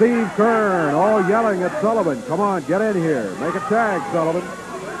Mantell, Steve Kern, all yelling at Sullivan. Come on, get in here. Make a tag, Sullivan.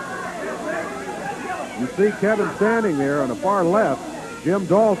 You see Kevin standing there on the far left. Jim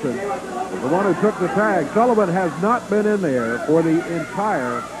Dalton is the one who took the tag. Sullivan has not been in there for the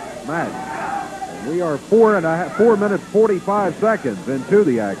entire match. And we are 4 minutes 45 seconds into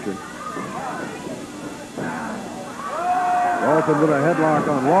the action. Dalton with a headlock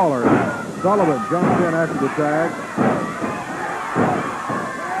on Lawler. Sullivan jumps in after the tag.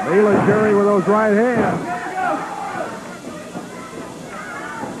 Nailing Jerry with those right hands.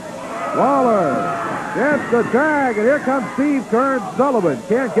 Lawler gets the tag, and here comes Steve Kern. Sullivan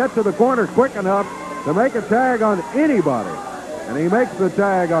can't get to the corner quick enough to make a tag on anybody. And he makes the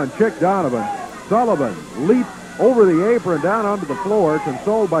tag on Chick Donovan. Sullivan leaps over the apron down onto the floor,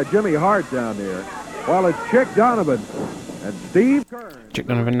 consoled by Jimmy Hart down there, while it's Chick Donovan and Steve Kern. Chick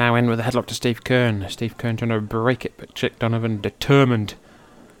Donovan now in with a headlock to Steve Kern. Steve Kern trying to break it, but Chick Donovan determined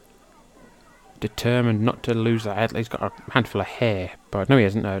not to lose that head. He's got a handful of hair, but no, he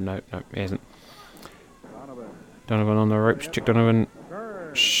hasn't. No, he hasn't. Donovan on the ropes. Chick Donovan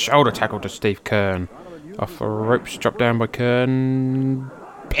shoulder tackle to Steve Kern. Off the ropes, dropped down by Kern.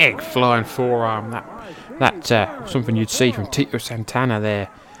 Big flying forearm. That's something you'd see from Tito Santana there.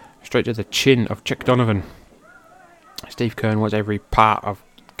 Straight to the chin of Chick Donovan. Steve Kern was every part of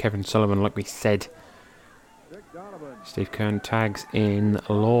Kevin Sullivan, like we said. Steve Kern tags in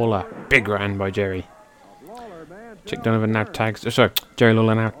Lawler. Big round by Jerry. Chick Donovan now tags... Jerry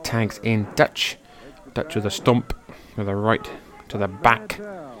Lawler now tags in Dutch. Dutch with a stomp with a right to the back.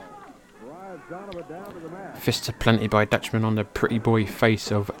 Fists aplenty by Dutchman on the pretty boy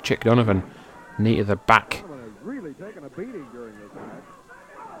face of Chick Donovan. Knee to the back.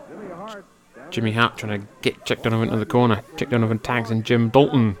 Jimmy Hart trying to get Chick Donovan to the corner. Chick Donovan tags in Jim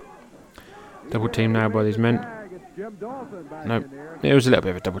Dalton. Double team now by these men. No, it was a little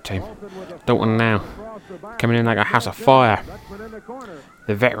bit of a double team. Dalton now coming in like a house of fire.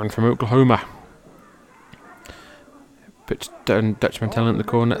 The veteran from Oklahoma. Puts Dutch Mantell in the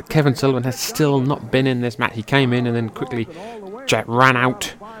corner. Kevin Sullivan has still not been in this match. He came in and then quickly ran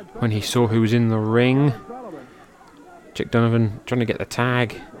out when he saw who was in the ring. Chick Donovan trying to get the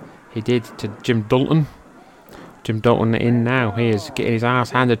tag. He did to Jim Dalton. Jim Dalton in now. He is getting his ass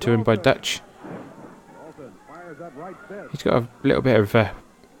handed to him by Dutch. He's got a little bit of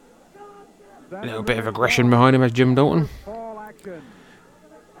aggression behind him as Jim Dalton.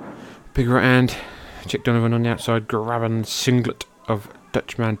 Big right hand. Chick Donovan on the outside grabbing the singlet of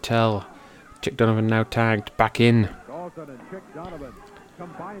Dutch Mantell. Chick Donovan now tagged back in. Dalton and Chick Donovan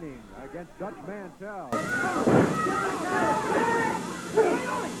combining against Dutch Mantell.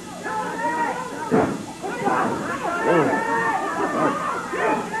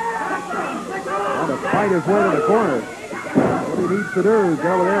 Trying to fight his way to the corner. What he needs to do is get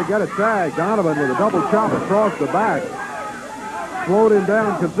over there and get a tag. Donovan with a double chop across the back. Slowed him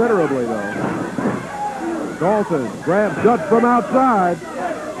down considerably, though. Dalton grabs Dutch from outside.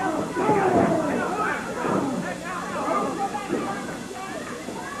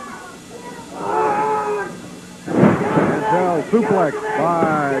 Mantell suplex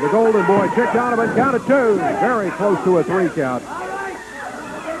by the Golden Boy. Chick Donovan, count of 2. Very close to a 3 count.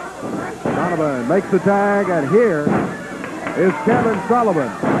 Donovan makes the tag, and here is Kevin Sullivan.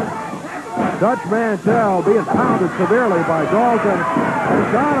 Dutch Mantell being pounded severely by Dalton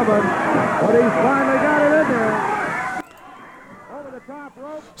and Donovan, but he's finally got it in there. Over the top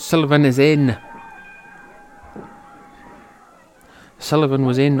rope. Sullivan is in. Sullivan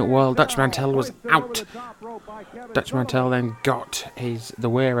was in while Dutch Mantell was out. Dutch Mantell then got the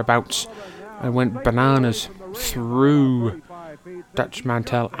whereabouts and went bananas through Dutch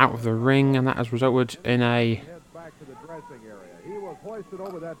Mantell out of the ring, and that has resulted in a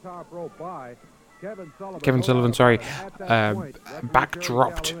Kevin Sullivan,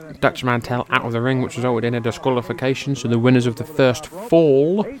 backdropped Dutch Mantell out of the ring, which resulted in a disqualification. So the winners of the first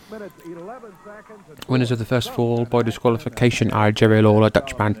fall by disqualification are Jerry Lawler,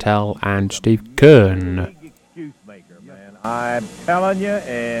 Dutch Mantell, and Steve Kern. I'm telling you,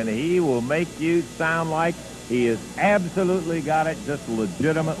 and he will make you sound like he has absolutely got it, just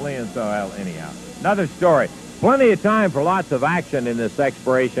legitimately, and so, well, anyhow. Another story. Plenty of time for lots of action in this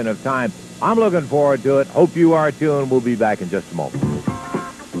expiration of time. I'm looking forward to it. Hope you are too, and we'll be back in just a moment.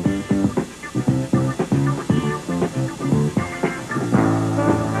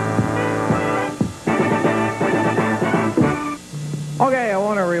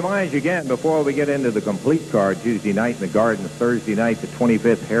 remind you again, before we get into the complete card, Tuesday night in the Garden, Thursday night, the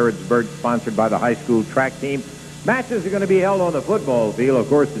 25th, Harrodsburg, sponsored by the high school track team. Matches are going to be held on the football field. Of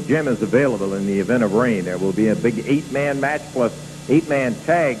course, the gym is available in the event of rain. There will be a big 8-man match plus 8-man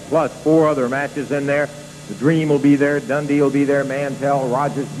tag plus 4 other matches in there. The Dream will be there. Dundee will be there. Mantell,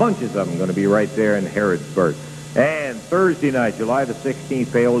 Rogers, bunches of them going to be right there in Harrodsburg. And Thursday night, July the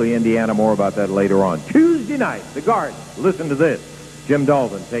 16th, Paoli, Indiana. More about that later on. Tuesday night, the Garden. Listen to this. Jim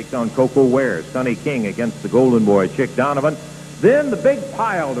Dalton takes on Coco Ware. Sonny King against the Golden Boy, Chick Donovan. Then the big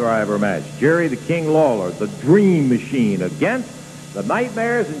pile driver match. Jerry the King Lawler, the Dream Machine, against the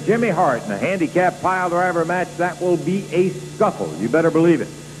Nightmares and Jimmy Hart in a handicap pile driver match. That will be a scuffle. You better believe it.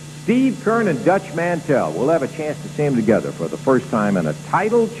 Steve Kern and Dutch Mantell will have a chance to see them together for the first time in a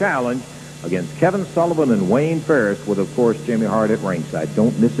title challenge against Kevin Sullivan and Wayne Ferris, with, of course, Jimmy Hart at ringside.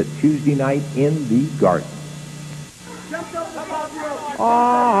 Don't miss it Tuesday night in the Garden.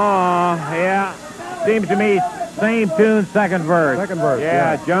 Yeah. Seems to me, same tune, second verse. Second verse,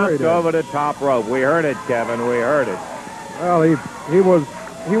 yeah. Jumped Sure over the top rope. We heard it, Kevin. We heard it. Well,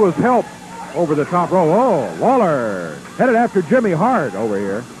 he was helped over the top rope. Oh, Lawler headed after Jimmy Hart over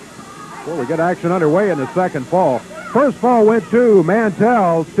here. Well, we get action underway in the second fall. First fall went to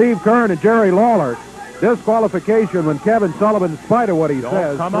Mantell, Steve Kern, and Jerry Lawler. Disqualification when Kevin Sullivan, in spite of what he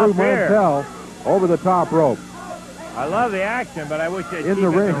says, threw Mantell over the top rope. I love the action, but I wish they'd keep In the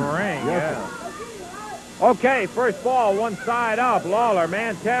ring. Yes, Yeah. Okay, first ball, one side up. Lawler,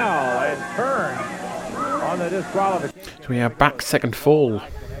 Mantell, and Kern on the disqualification. So we are back second fall.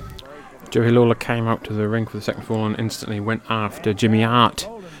 Jerry Lawler came out to the ring for the second fall and instantly went after Jimmy Hart.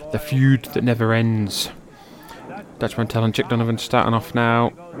 The feud that never ends. Dutch Mantell and Chick Donovan starting off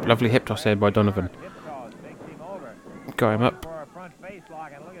now. Lovely hip toss there by Donovan. Got him up.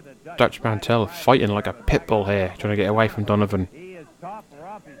 Dutch Mantell fighting like a pit bull here, trying to get away from Donovan.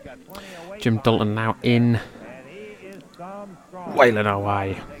 Jim Dalton now in. Wailing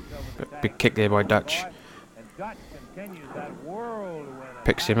away. Big kick there by Dutch.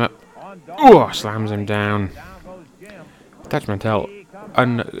 Picks him up. Oh, slams him down. Dutch Mantell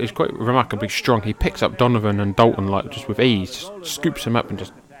and is quite remarkably strong. He picks up Donovan and Dalton like just with ease, just scoops him up and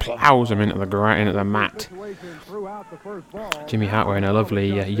just plows him into the mat. Jimmy Hart wearing a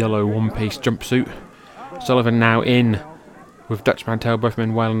lovely yellow one-piece jumpsuit. Sullivan now in with Dutch Mantell, both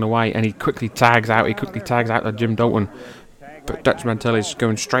men wailing away, and he quickly tags out to Jim Dalton. But Dutch Mantell is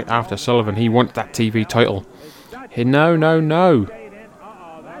going straight after Sullivan. He wants that TV title. No.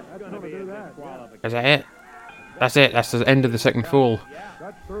 Is that it? That's it. That's the end of the second fall.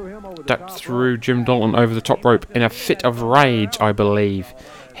 Dutch threw Jim Dalton over the top rope in a fit of rage, I believe.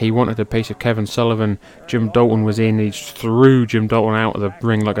 He wanted a piece of Kevin Sullivan. Jim Dalton was in. He threw Jim Dalton out of the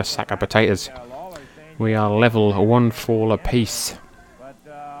ring like a sack of potatoes. We are level, one fall apiece.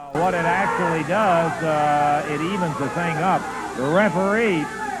 What it actually does, it evens the thing up. The referee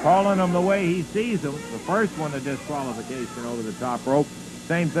calling him the way he sees him. The first one, a disqualification over the top rope.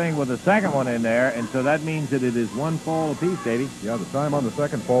 Same thing with the second one in there, and so that means that it is one fall apiece, Davey. Yeah, the time on the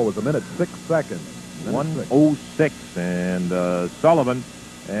second fall was 1:06. 1:06, and Sullivan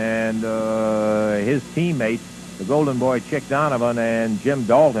and his teammates, the Golden Boy Chick Donovan and Jim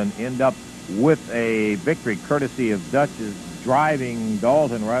Dalton, end up with a victory courtesy of Dutch's driving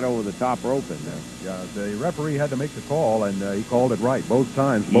Dalton right over the top rope in there. Yeah, the referee had to make the call, and he called it right both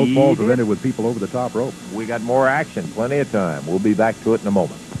times. Both falls have ended with people over the top rope. We got more action, plenty of time. We'll be back to it in a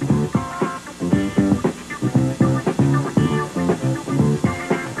moment.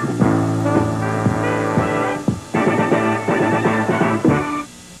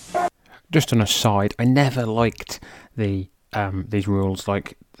 Just an aside, I never liked these rules.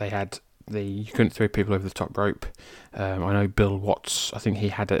 Like they had you couldn't throw people over the top rope. I know Bill Watts, I think he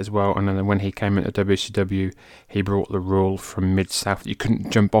had it as well. And then when he came into WCW, he brought the rule from Mid-South that you couldn't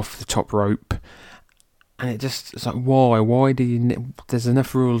jump off the top rope. And it's like, why? Why do you? There's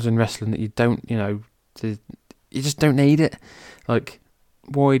enough rules in wrestling that you don't, you just don't need it. Like,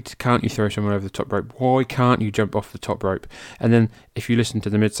 why can't you throw someone over the top rope? Why can't you jump off the top rope? And then if you listen to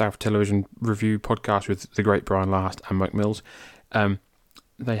the Mid-South Television Review podcast with the great Brian Last and Mike Mills,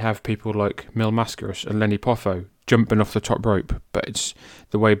 they have people like Mil Mascaras and Lenny Poffo jumping off the top rope, but it's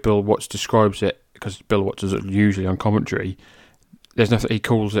the way Bill Watts describes it, because Bill Watts is usually on commentary. There's nothing, he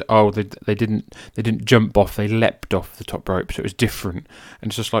calls it, they didn't jump off, they leapt off the top rope, so it was different. And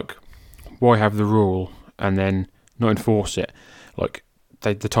it's just like, why have the rule and then not enforce it? Like,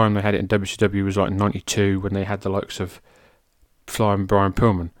 the time they had it in WCW was like 92, when they had the likes of Flying Brian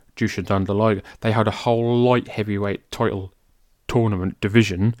Pillman, Jusha Thunder Liger. They had a whole light heavyweight title tournament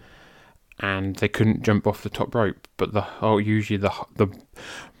division, and they couldn't jump off the top rope. But usually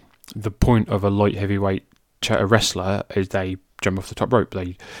the point of a light heavyweight wrestler is they jump off the top rope.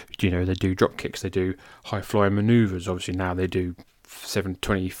 They do drop kicks, they do high flying maneuvers. Obviously now they do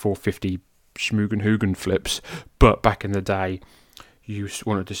 720, 450 Schmoogen-Hoogen flips. But back in the day, you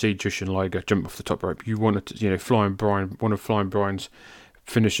wanted to see Jushin Liger jump off the top rope. You wanted to, Flying Brian. One of Flying Brian's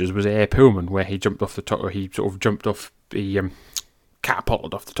finishers was Air Pillman, where he jumped off the top, or he sort of jumped off the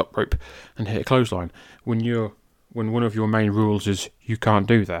catapulted off the top rope and hit a clothesline. When one of your main rules is you can't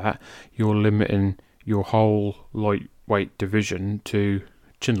do that, you're limiting your whole lightweight division to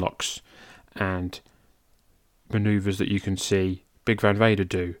chin locks and maneuvers that you can see Big Van Vader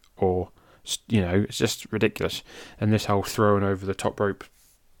do, or it's just ridiculous. And this whole throwing over the top rope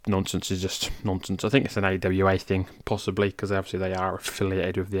nonsense is just nonsense. I think it's an AWA thing, possibly, because obviously they are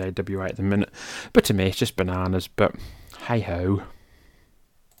affiliated with the AWA at the minute. But to me, it's just bananas. But hey ho.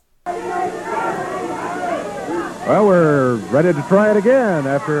 Well, we're ready to try it again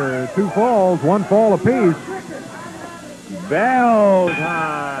after 2 falls, 1 fall apiece. Bell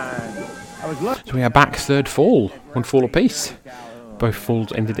time. So we are back, 3rd fall, 1 fall apiece. Both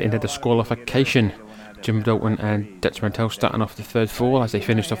falls ended in a disqualification. Jim Dalton and Dutch Mantell starting off the 3rd fall as they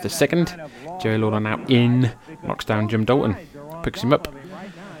finished off the 2nd. Jerry Lawler now in, knocks down Jim Dalton, picks him up,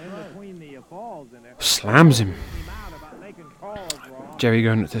 slams him. Jerry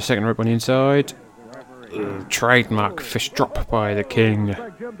going to the 2nd rope on the inside. Trademark fist drop by the King.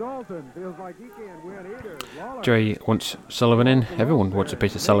 Jerry wants Sullivan in. Everyone wants a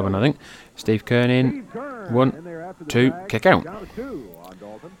piece of Sullivan, I think. Steve Kern in. 1, 2, kick out.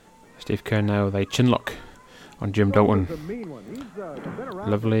 Steve Kern now with a chin lock on Jim Dalton.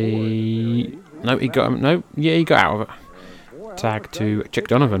 Lovely. No, he got him. No, yeah, he got out of it. Tag to Chick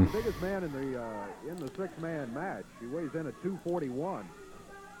Donovan.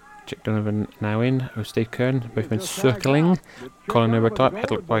 Chick Donovan now in with Steve Kern. Both men circling. Colin over type.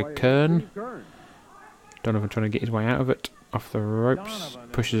 Headlock by Kern. Donovan trying to get his way out of it. Off the ropes.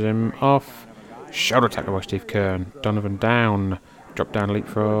 Pushes him off. Shoulder tackle by Steve Kern. Donovan down. Drop down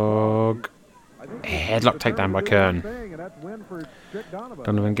leapfrog. Headlock takedown by Kern.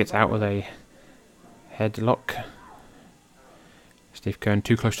 Donovan gets out with a headlock. Steve Kern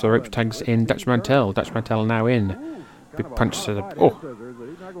too close to the ropes. Tags in Dutch Mantell. Dutch Mantell now in. Big punch to the...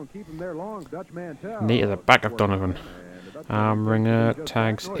 knee to the back of Donovan. Ringer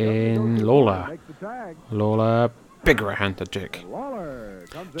tags in Lawler. Lawler, big right hand to Chick.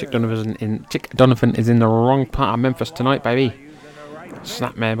 Chick Donovan is in the wrong part of Memphis tonight, baby.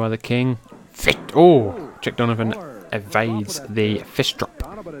 Snapmare by the King. Chick Donovan evades the fist drop.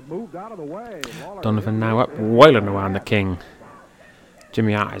 Donovan now up, wailing around the King.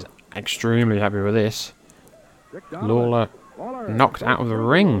 Jimmy Hart is extremely happy with this. Lawler knocked out of the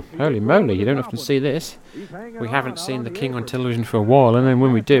ring. Holy moly, you don't often see this. We haven't seen the King on television for a while, and then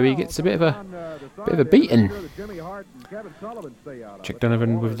when we do, he gets a bit of a beating. Chick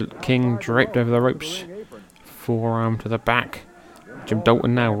Donovan with the King draped over the ropes. Forearm to the back. Jim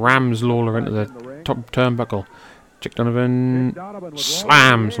Dalton now rams Lawler into the top turnbuckle. Chick Donovan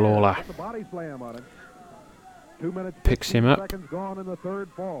slams Lawler. Picks him up.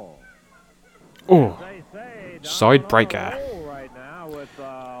 Side breaker.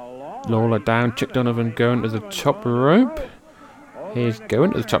 Lawler down. Chick Donovan going to the top rope. He's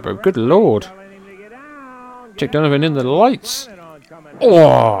going to the top rope. Good lord. Chick Donovan in the lights.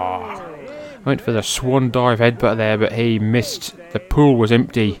 Went for the swan dive headbutt there, but he missed. The pool was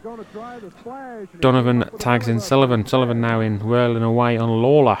empty. Donovan tags in Sullivan. Sullivan now in, whirling away on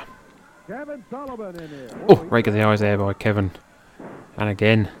Lawler. Rake of the eyes there by Kevin. And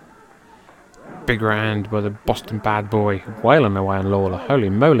again, big round by the Boston bad boy, wailing away on Lawler.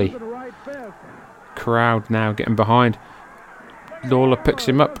 Holy moly. Crowd now getting behind. Lawler picks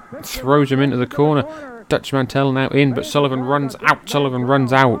him up, throws him into the corner. Dutch Mantell now in, but Sullivan runs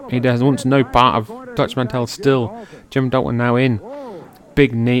out. He wants no part of Dutch Mantell still. Jim Dalton now in.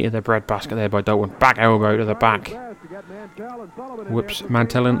 Big knee to the breadbasket there by Dalton. Back elbow to the back. Whips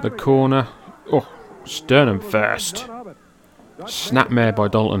Mantell into the corner. Sternum first. Snapmare by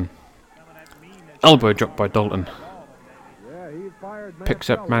Dalton. Elbow drop by Dalton. Picks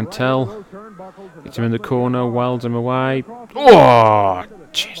up Mantell. Gets him in the corner, welds him away.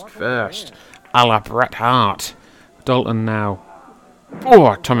 Chest first. A la Bret Hart. Dalton now.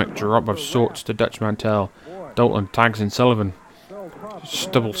 Atomic drop of sorts to Dutch Mantell. Dalton tags in Sullivan.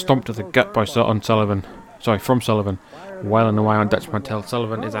 Double stomp to the gut by from Sullivan. Wailing away on Dutch Mantell.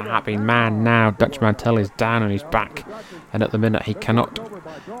 Sullivan is a happy man now. Dutch Mantell is down on his back. And at the minute he cannot...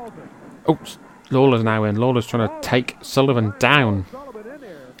 Lawler's now in. Lawler's trying to take Sullivan down.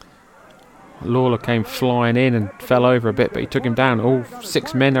 Lawler came flying in and fell over a bit, but he took him down. All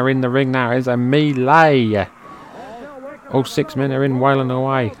 6 men are in the ring now. It's a melee. All 6 men are in, wailing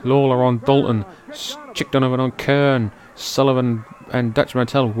away. Lawler on Dalton, Chick Donovan on Kern, Sullivan and Dutch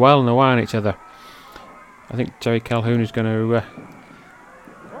Mantell wailing away on each other. I think Jerry Calhoun is going to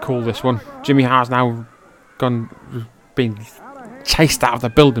call this one. Jimmy Hart's now been chased out of the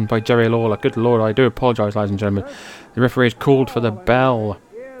building by Jerry Lawler. Good Lord, I do apologise, ladies and gentlemen. The referee has called for the bell.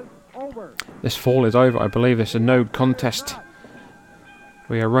 This fall is over. I believe this is a no contest.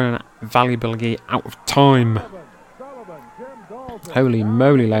 We are running valuably out of time. Holy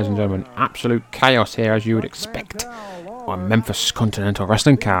moly, ladies and gentlemen. Absolute chaos here, as you would expect on Memphis Continental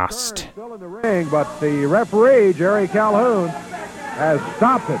Wrestling Cast. Ring, but the referee, Jerry Calhoun, has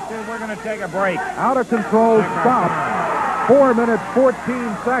stopped it. We're going to take a break. Out of control stop. 4 minutes, 14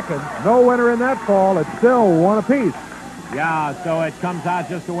 seconds. No winner in that fall. It's still 1 apiece. Yeah, so it comes out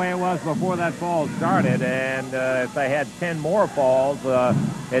just the way it was before that fall started, and if they had 10 more falls,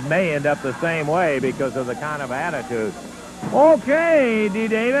 it may end up the same way because of the kind of attitude. Okay, D.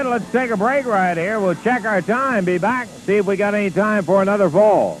 David, let's take a break right here. We'll check our time, be back, see if we got any time for another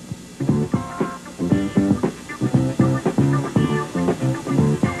fall.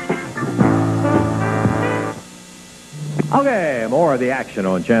 Okay, more of the action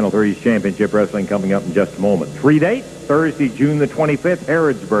on Channel 3's Championship Wrestling coming up in just a moment. 3 dates, Thursday, June the 25th,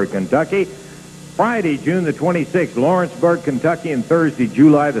 Harrodsburg, Kentucky. Friday, June the 26th, Lawrenceburg, Kentucky. And Thursday,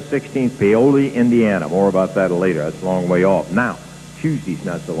 July the 16th, Paoli, Indiana. More about that later. That's a long way off. Now, Tuesday's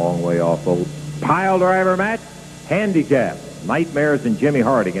not so long way off, folks. Pile driver match, handicap. Nightmares and Jimmy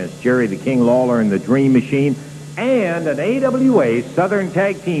Hart against Jerry the King Lawler and the Dream Machine. And an AWA Southern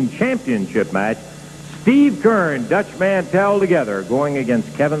Tag Team Championship match. Steve Kern, Dutch Mantell together, going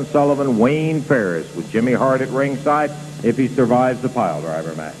against Kevin Sullivan, Wayne Ferris, with Jimmy Hart at ringside if he survives the pile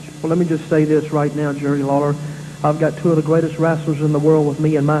driver match. Well, let me just say this right now, Jerry Lawler. I've got 2 of the greatest wrestlers in the world with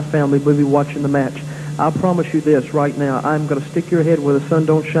me and my family will be watching the match. I promise you this right now. I'm going to stick your head where the sun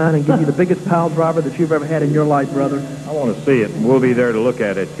don't shine and give you the biggest pile driver that you've ever had in your life, brother. I want to see it, and we'll be there to look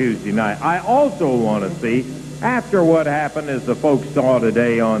at it Tuesday night. I also want to see, after what happened, as the folks saw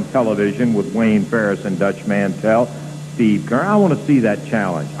today on television with Wayne Ferris and Dutch Mantell, Steve Kern, I want to see that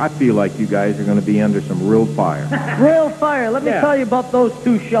challenge. I feel like you guys are going to be under some real fire. Real fire. Let me tell you about those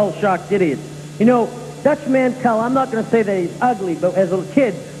 2 shell-shocked idiots. You know, Dutch Mantell, I'm not going to say that he's ugly, but as a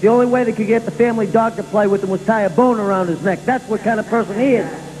kid, the only way they could get the family dog to play with him was tie a bone around his neck. That's what kind of person he is.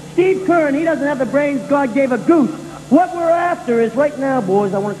 Steve Kern, he doesn't have the brains God gave a goose. What we're after is, right now,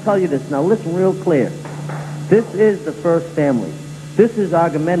 boys, I want to tell you this. Now, listen real clear. This is the first family. This is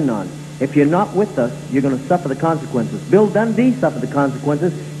Agamemnon. If you're not with us, you're going to suffer the consequences. Bill Dundee suffered the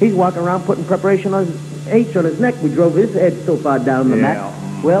consequences. He's walking around putting preparation on his H on his neck. We drove his head so far down the mat.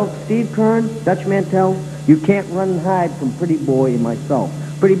 Well, Steve Kern, Dutch Mantell, you can't run and hide from Pretty Boy and myself.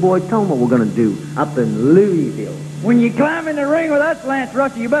 Pretty Boy, tell them what we're going to do up in Louisville. When you climb in the ring with us, Lance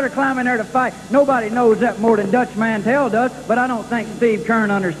Russell, you better climb in there to fight. Nobody knows that more than Dutch Mantell does, but I don't think Steve Kern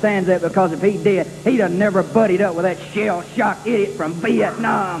understands that, because if he did, he'd have never buddied up with that shell-shocked idiot from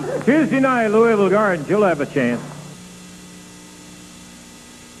Vietnam. Tuesday night, Louisville Gardens, you'll have a chance.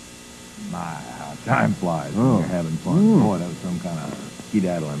 My, how time flies when you're having fun. Boy, that was some kind of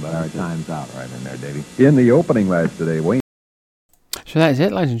skedaddling, but our time's out right in there, Davey. In the opening match today, Wayne. So that is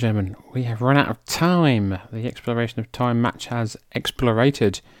it, ladies and gentlemen. We have run out of time. The Exploration of Time match has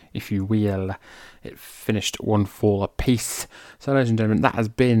explorated, if you will. It finished 1 fall apiece. So, ladies and gentlemen, that has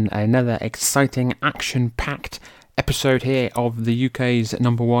been another exciting, action-packed episode here of the UK's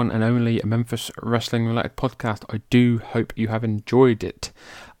 #1 and only Memphis Wrestling-related podcast. I do hope you have enjoyed it.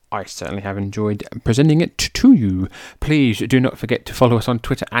 I certainly have enjoyed presenting it to you. Please do not forget to follow us on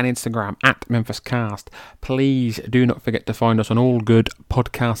Twitter and Instagram at MemphisCast. Please do not forget to find us on all good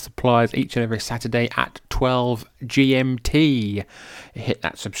podcast suppliers each and every Saturday at 12 GMT. Hit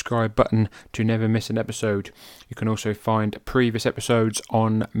that subscribe button to never miss an episode. You can also find previous episodes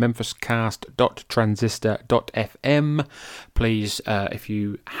on memphiscast.transistor.fm. Please, if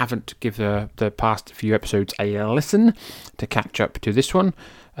you haven't, give the past few episodes a listen to catch up to this one.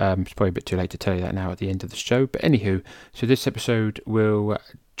 It's probably a bit too late to tell you that now at the end of the show. But anywho, so this episode will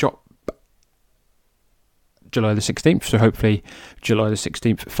drop July the 16th. So hopefully July the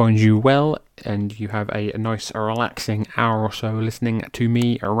 16th finds you well and you have a nice relaxing hour or so listening to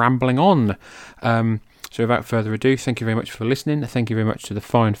me rambling on. So without further ado, thank you very much for listening. Thank you very much to the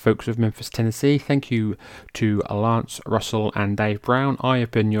fine folks of Memphis, Tennessee. Thank you to Lance Russell and Dave Brown. I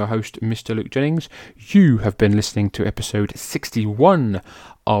have been your host, Mr. Luke Jennings. You have been listening to episode 61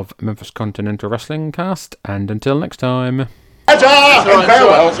 of Memphis Continental Wrestling Cast. And until next time. And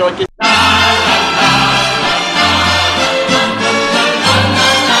farewell.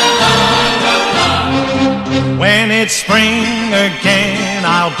 spring again,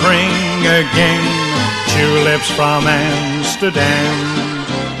 I'll bring again tulips from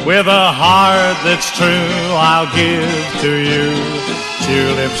Amsterdam. With a heart that's true, I'll give to you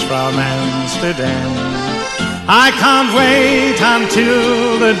tulips from Amsterdam. I can't wait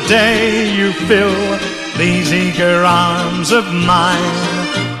until the day you fill these eager arms of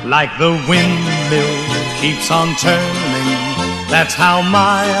mine. Like the windmill keeps on turning, that's how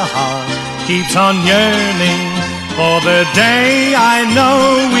my heart keeps on yearning for the day I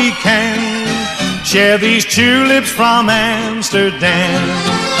know we can share these tulips from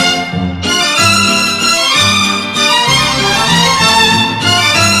Amsterdam.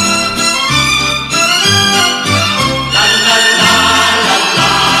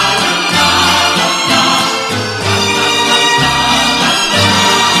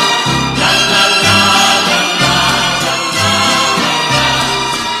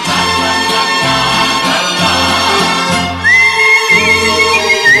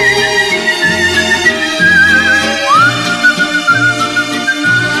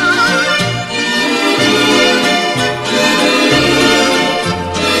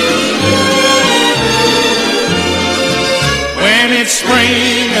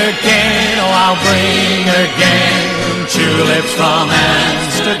 Spring again, oh, I'll bring again tulips from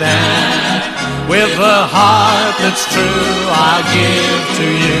Amsterdam. With a heart that's true, I'll give to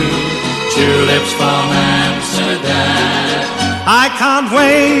you tulips from Amsterdam. I can't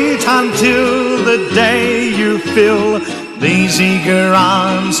wait until the day you fill these eager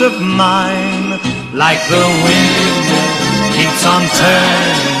arms of mine. Like the wind keeps on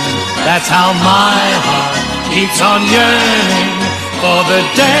turning, that's how my heart keeps on yearning for the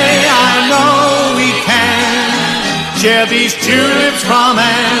day I know we can share these tulips from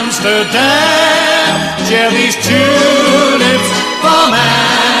Amsterdam. Share these tulips from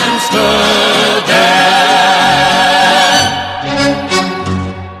Amsterdam.